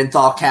be the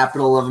menthol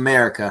capital of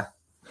America.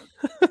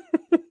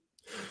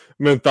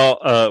 Menthol.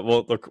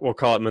 We'll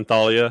call it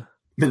Mentholia.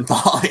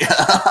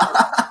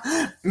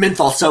 Mentholia.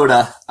 Menthol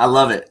soda. I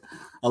love it.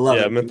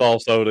 Yeah, menthol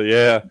soda.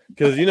 Yeah,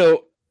 because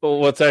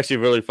what's actually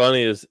really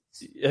funny is.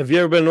 Have you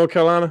ever been to North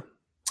Carolina?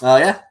 Oh,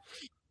 yeah.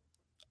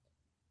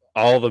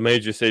 All the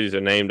major cities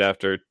are named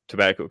after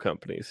tobacco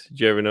companies.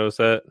 Did you ever notice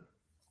that?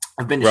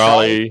 I've been to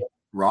Raleigh.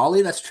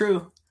 Raleigh, that's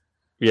true.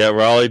 Yeah,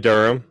 Raleigh,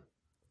 Durham.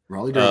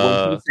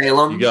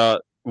 Winston-Salem. You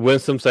got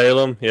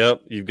Winston-Salem.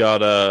 Yep. You've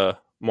got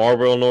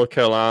Marlboro, North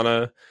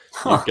Carolina.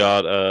 You've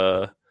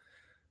got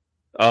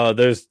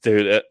there's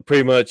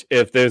pretty much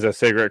if there's a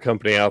cigarette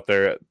company out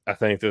there, I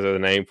think there's a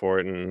name for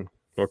it in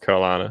North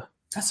Carolina.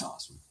 That's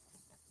awesome.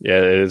 Yeah,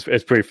 it is.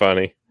 It's pretty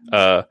funny.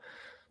 My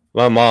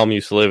mom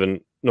used to live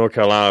in North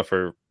Carolina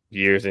for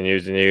years and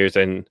years and years,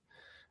 and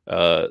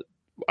I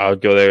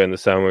would go there in the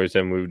summers,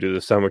 and we would do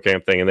the summer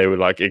camp thing, and they would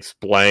like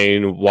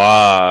explain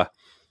why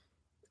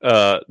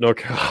North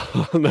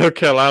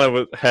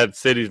Carolina had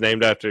cities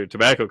named after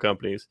tobacco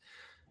companies,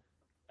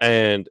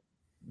 and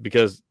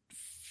because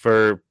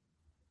for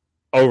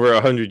over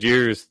 100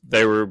 years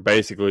they were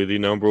basically the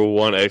number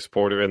one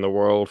exporter in the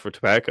world for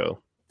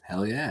tobacco.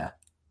 Hell yeah.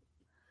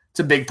 It's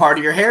a big part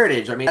of your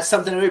heritage. I mean, that's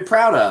something to be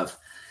proud of.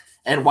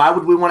 And why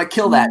would we want to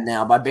kill that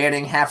now by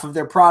banning half of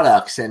their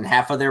products and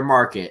half of their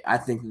market? I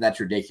think that's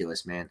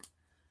ridiculous, man.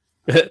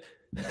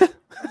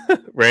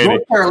 Randy,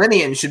 North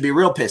Carolinians should be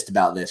real pissed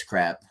about this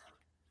crap.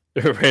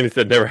 Randy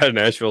said never had an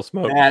Asheville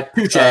smoke.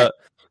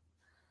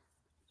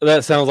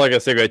 That sounds like a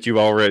cigarette you've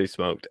already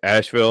smoked.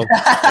 Asheville.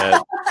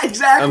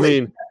 Exactly. I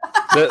mean,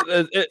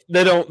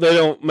 they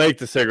don't make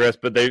the cigarettes,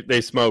 but they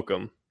smoke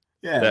them.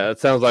 Yeah, it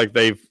sounds like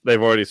they've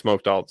already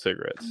smoked all the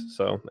cigarettes.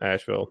 So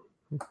Asheville.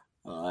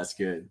 Oh, that's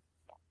good.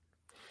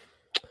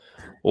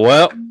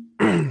 Well,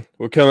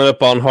 we're coming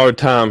up on hard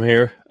time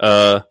here.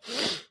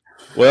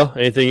 Well,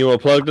 anything you want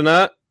to plug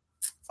tonight?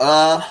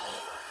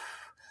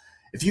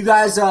 If you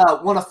guys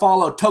want to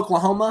follow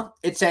Toklahoma,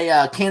 it's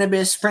a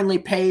cannabis-friendly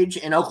page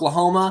in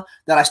Oklahoma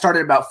that I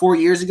started about 4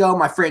 years ago.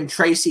 My friend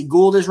Tracy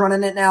Gould is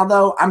running it now,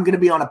 though. I'm going to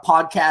be on a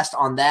podcast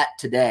on that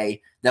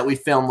today that we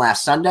filmed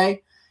last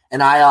Sunday.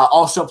 And I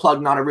also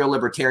plug Not a Real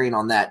Libertarian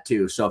on that,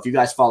 too. So if you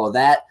guys follow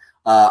that,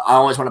 I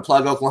always want to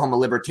plug Oklahoma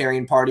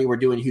Libertarian Party. We're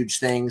doing huge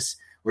things.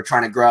 We're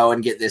trying to grow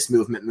and get this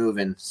movement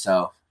moving.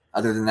 So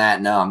other than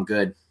that, no, I'm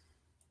good.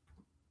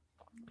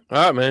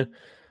 All right, man.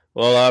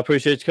 Well, I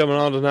appreciate you coming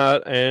on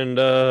tonight,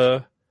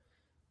 and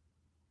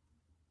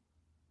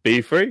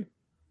be free.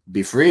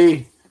 Be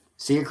free.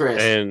 See you,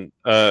 Chris. And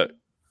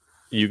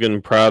you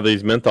can pry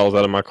these menthols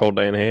out of my cold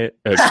dead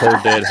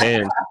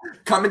hand.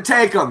 Come and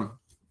take them.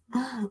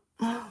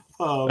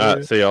 All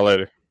right, see y'all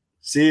later.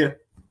 See you.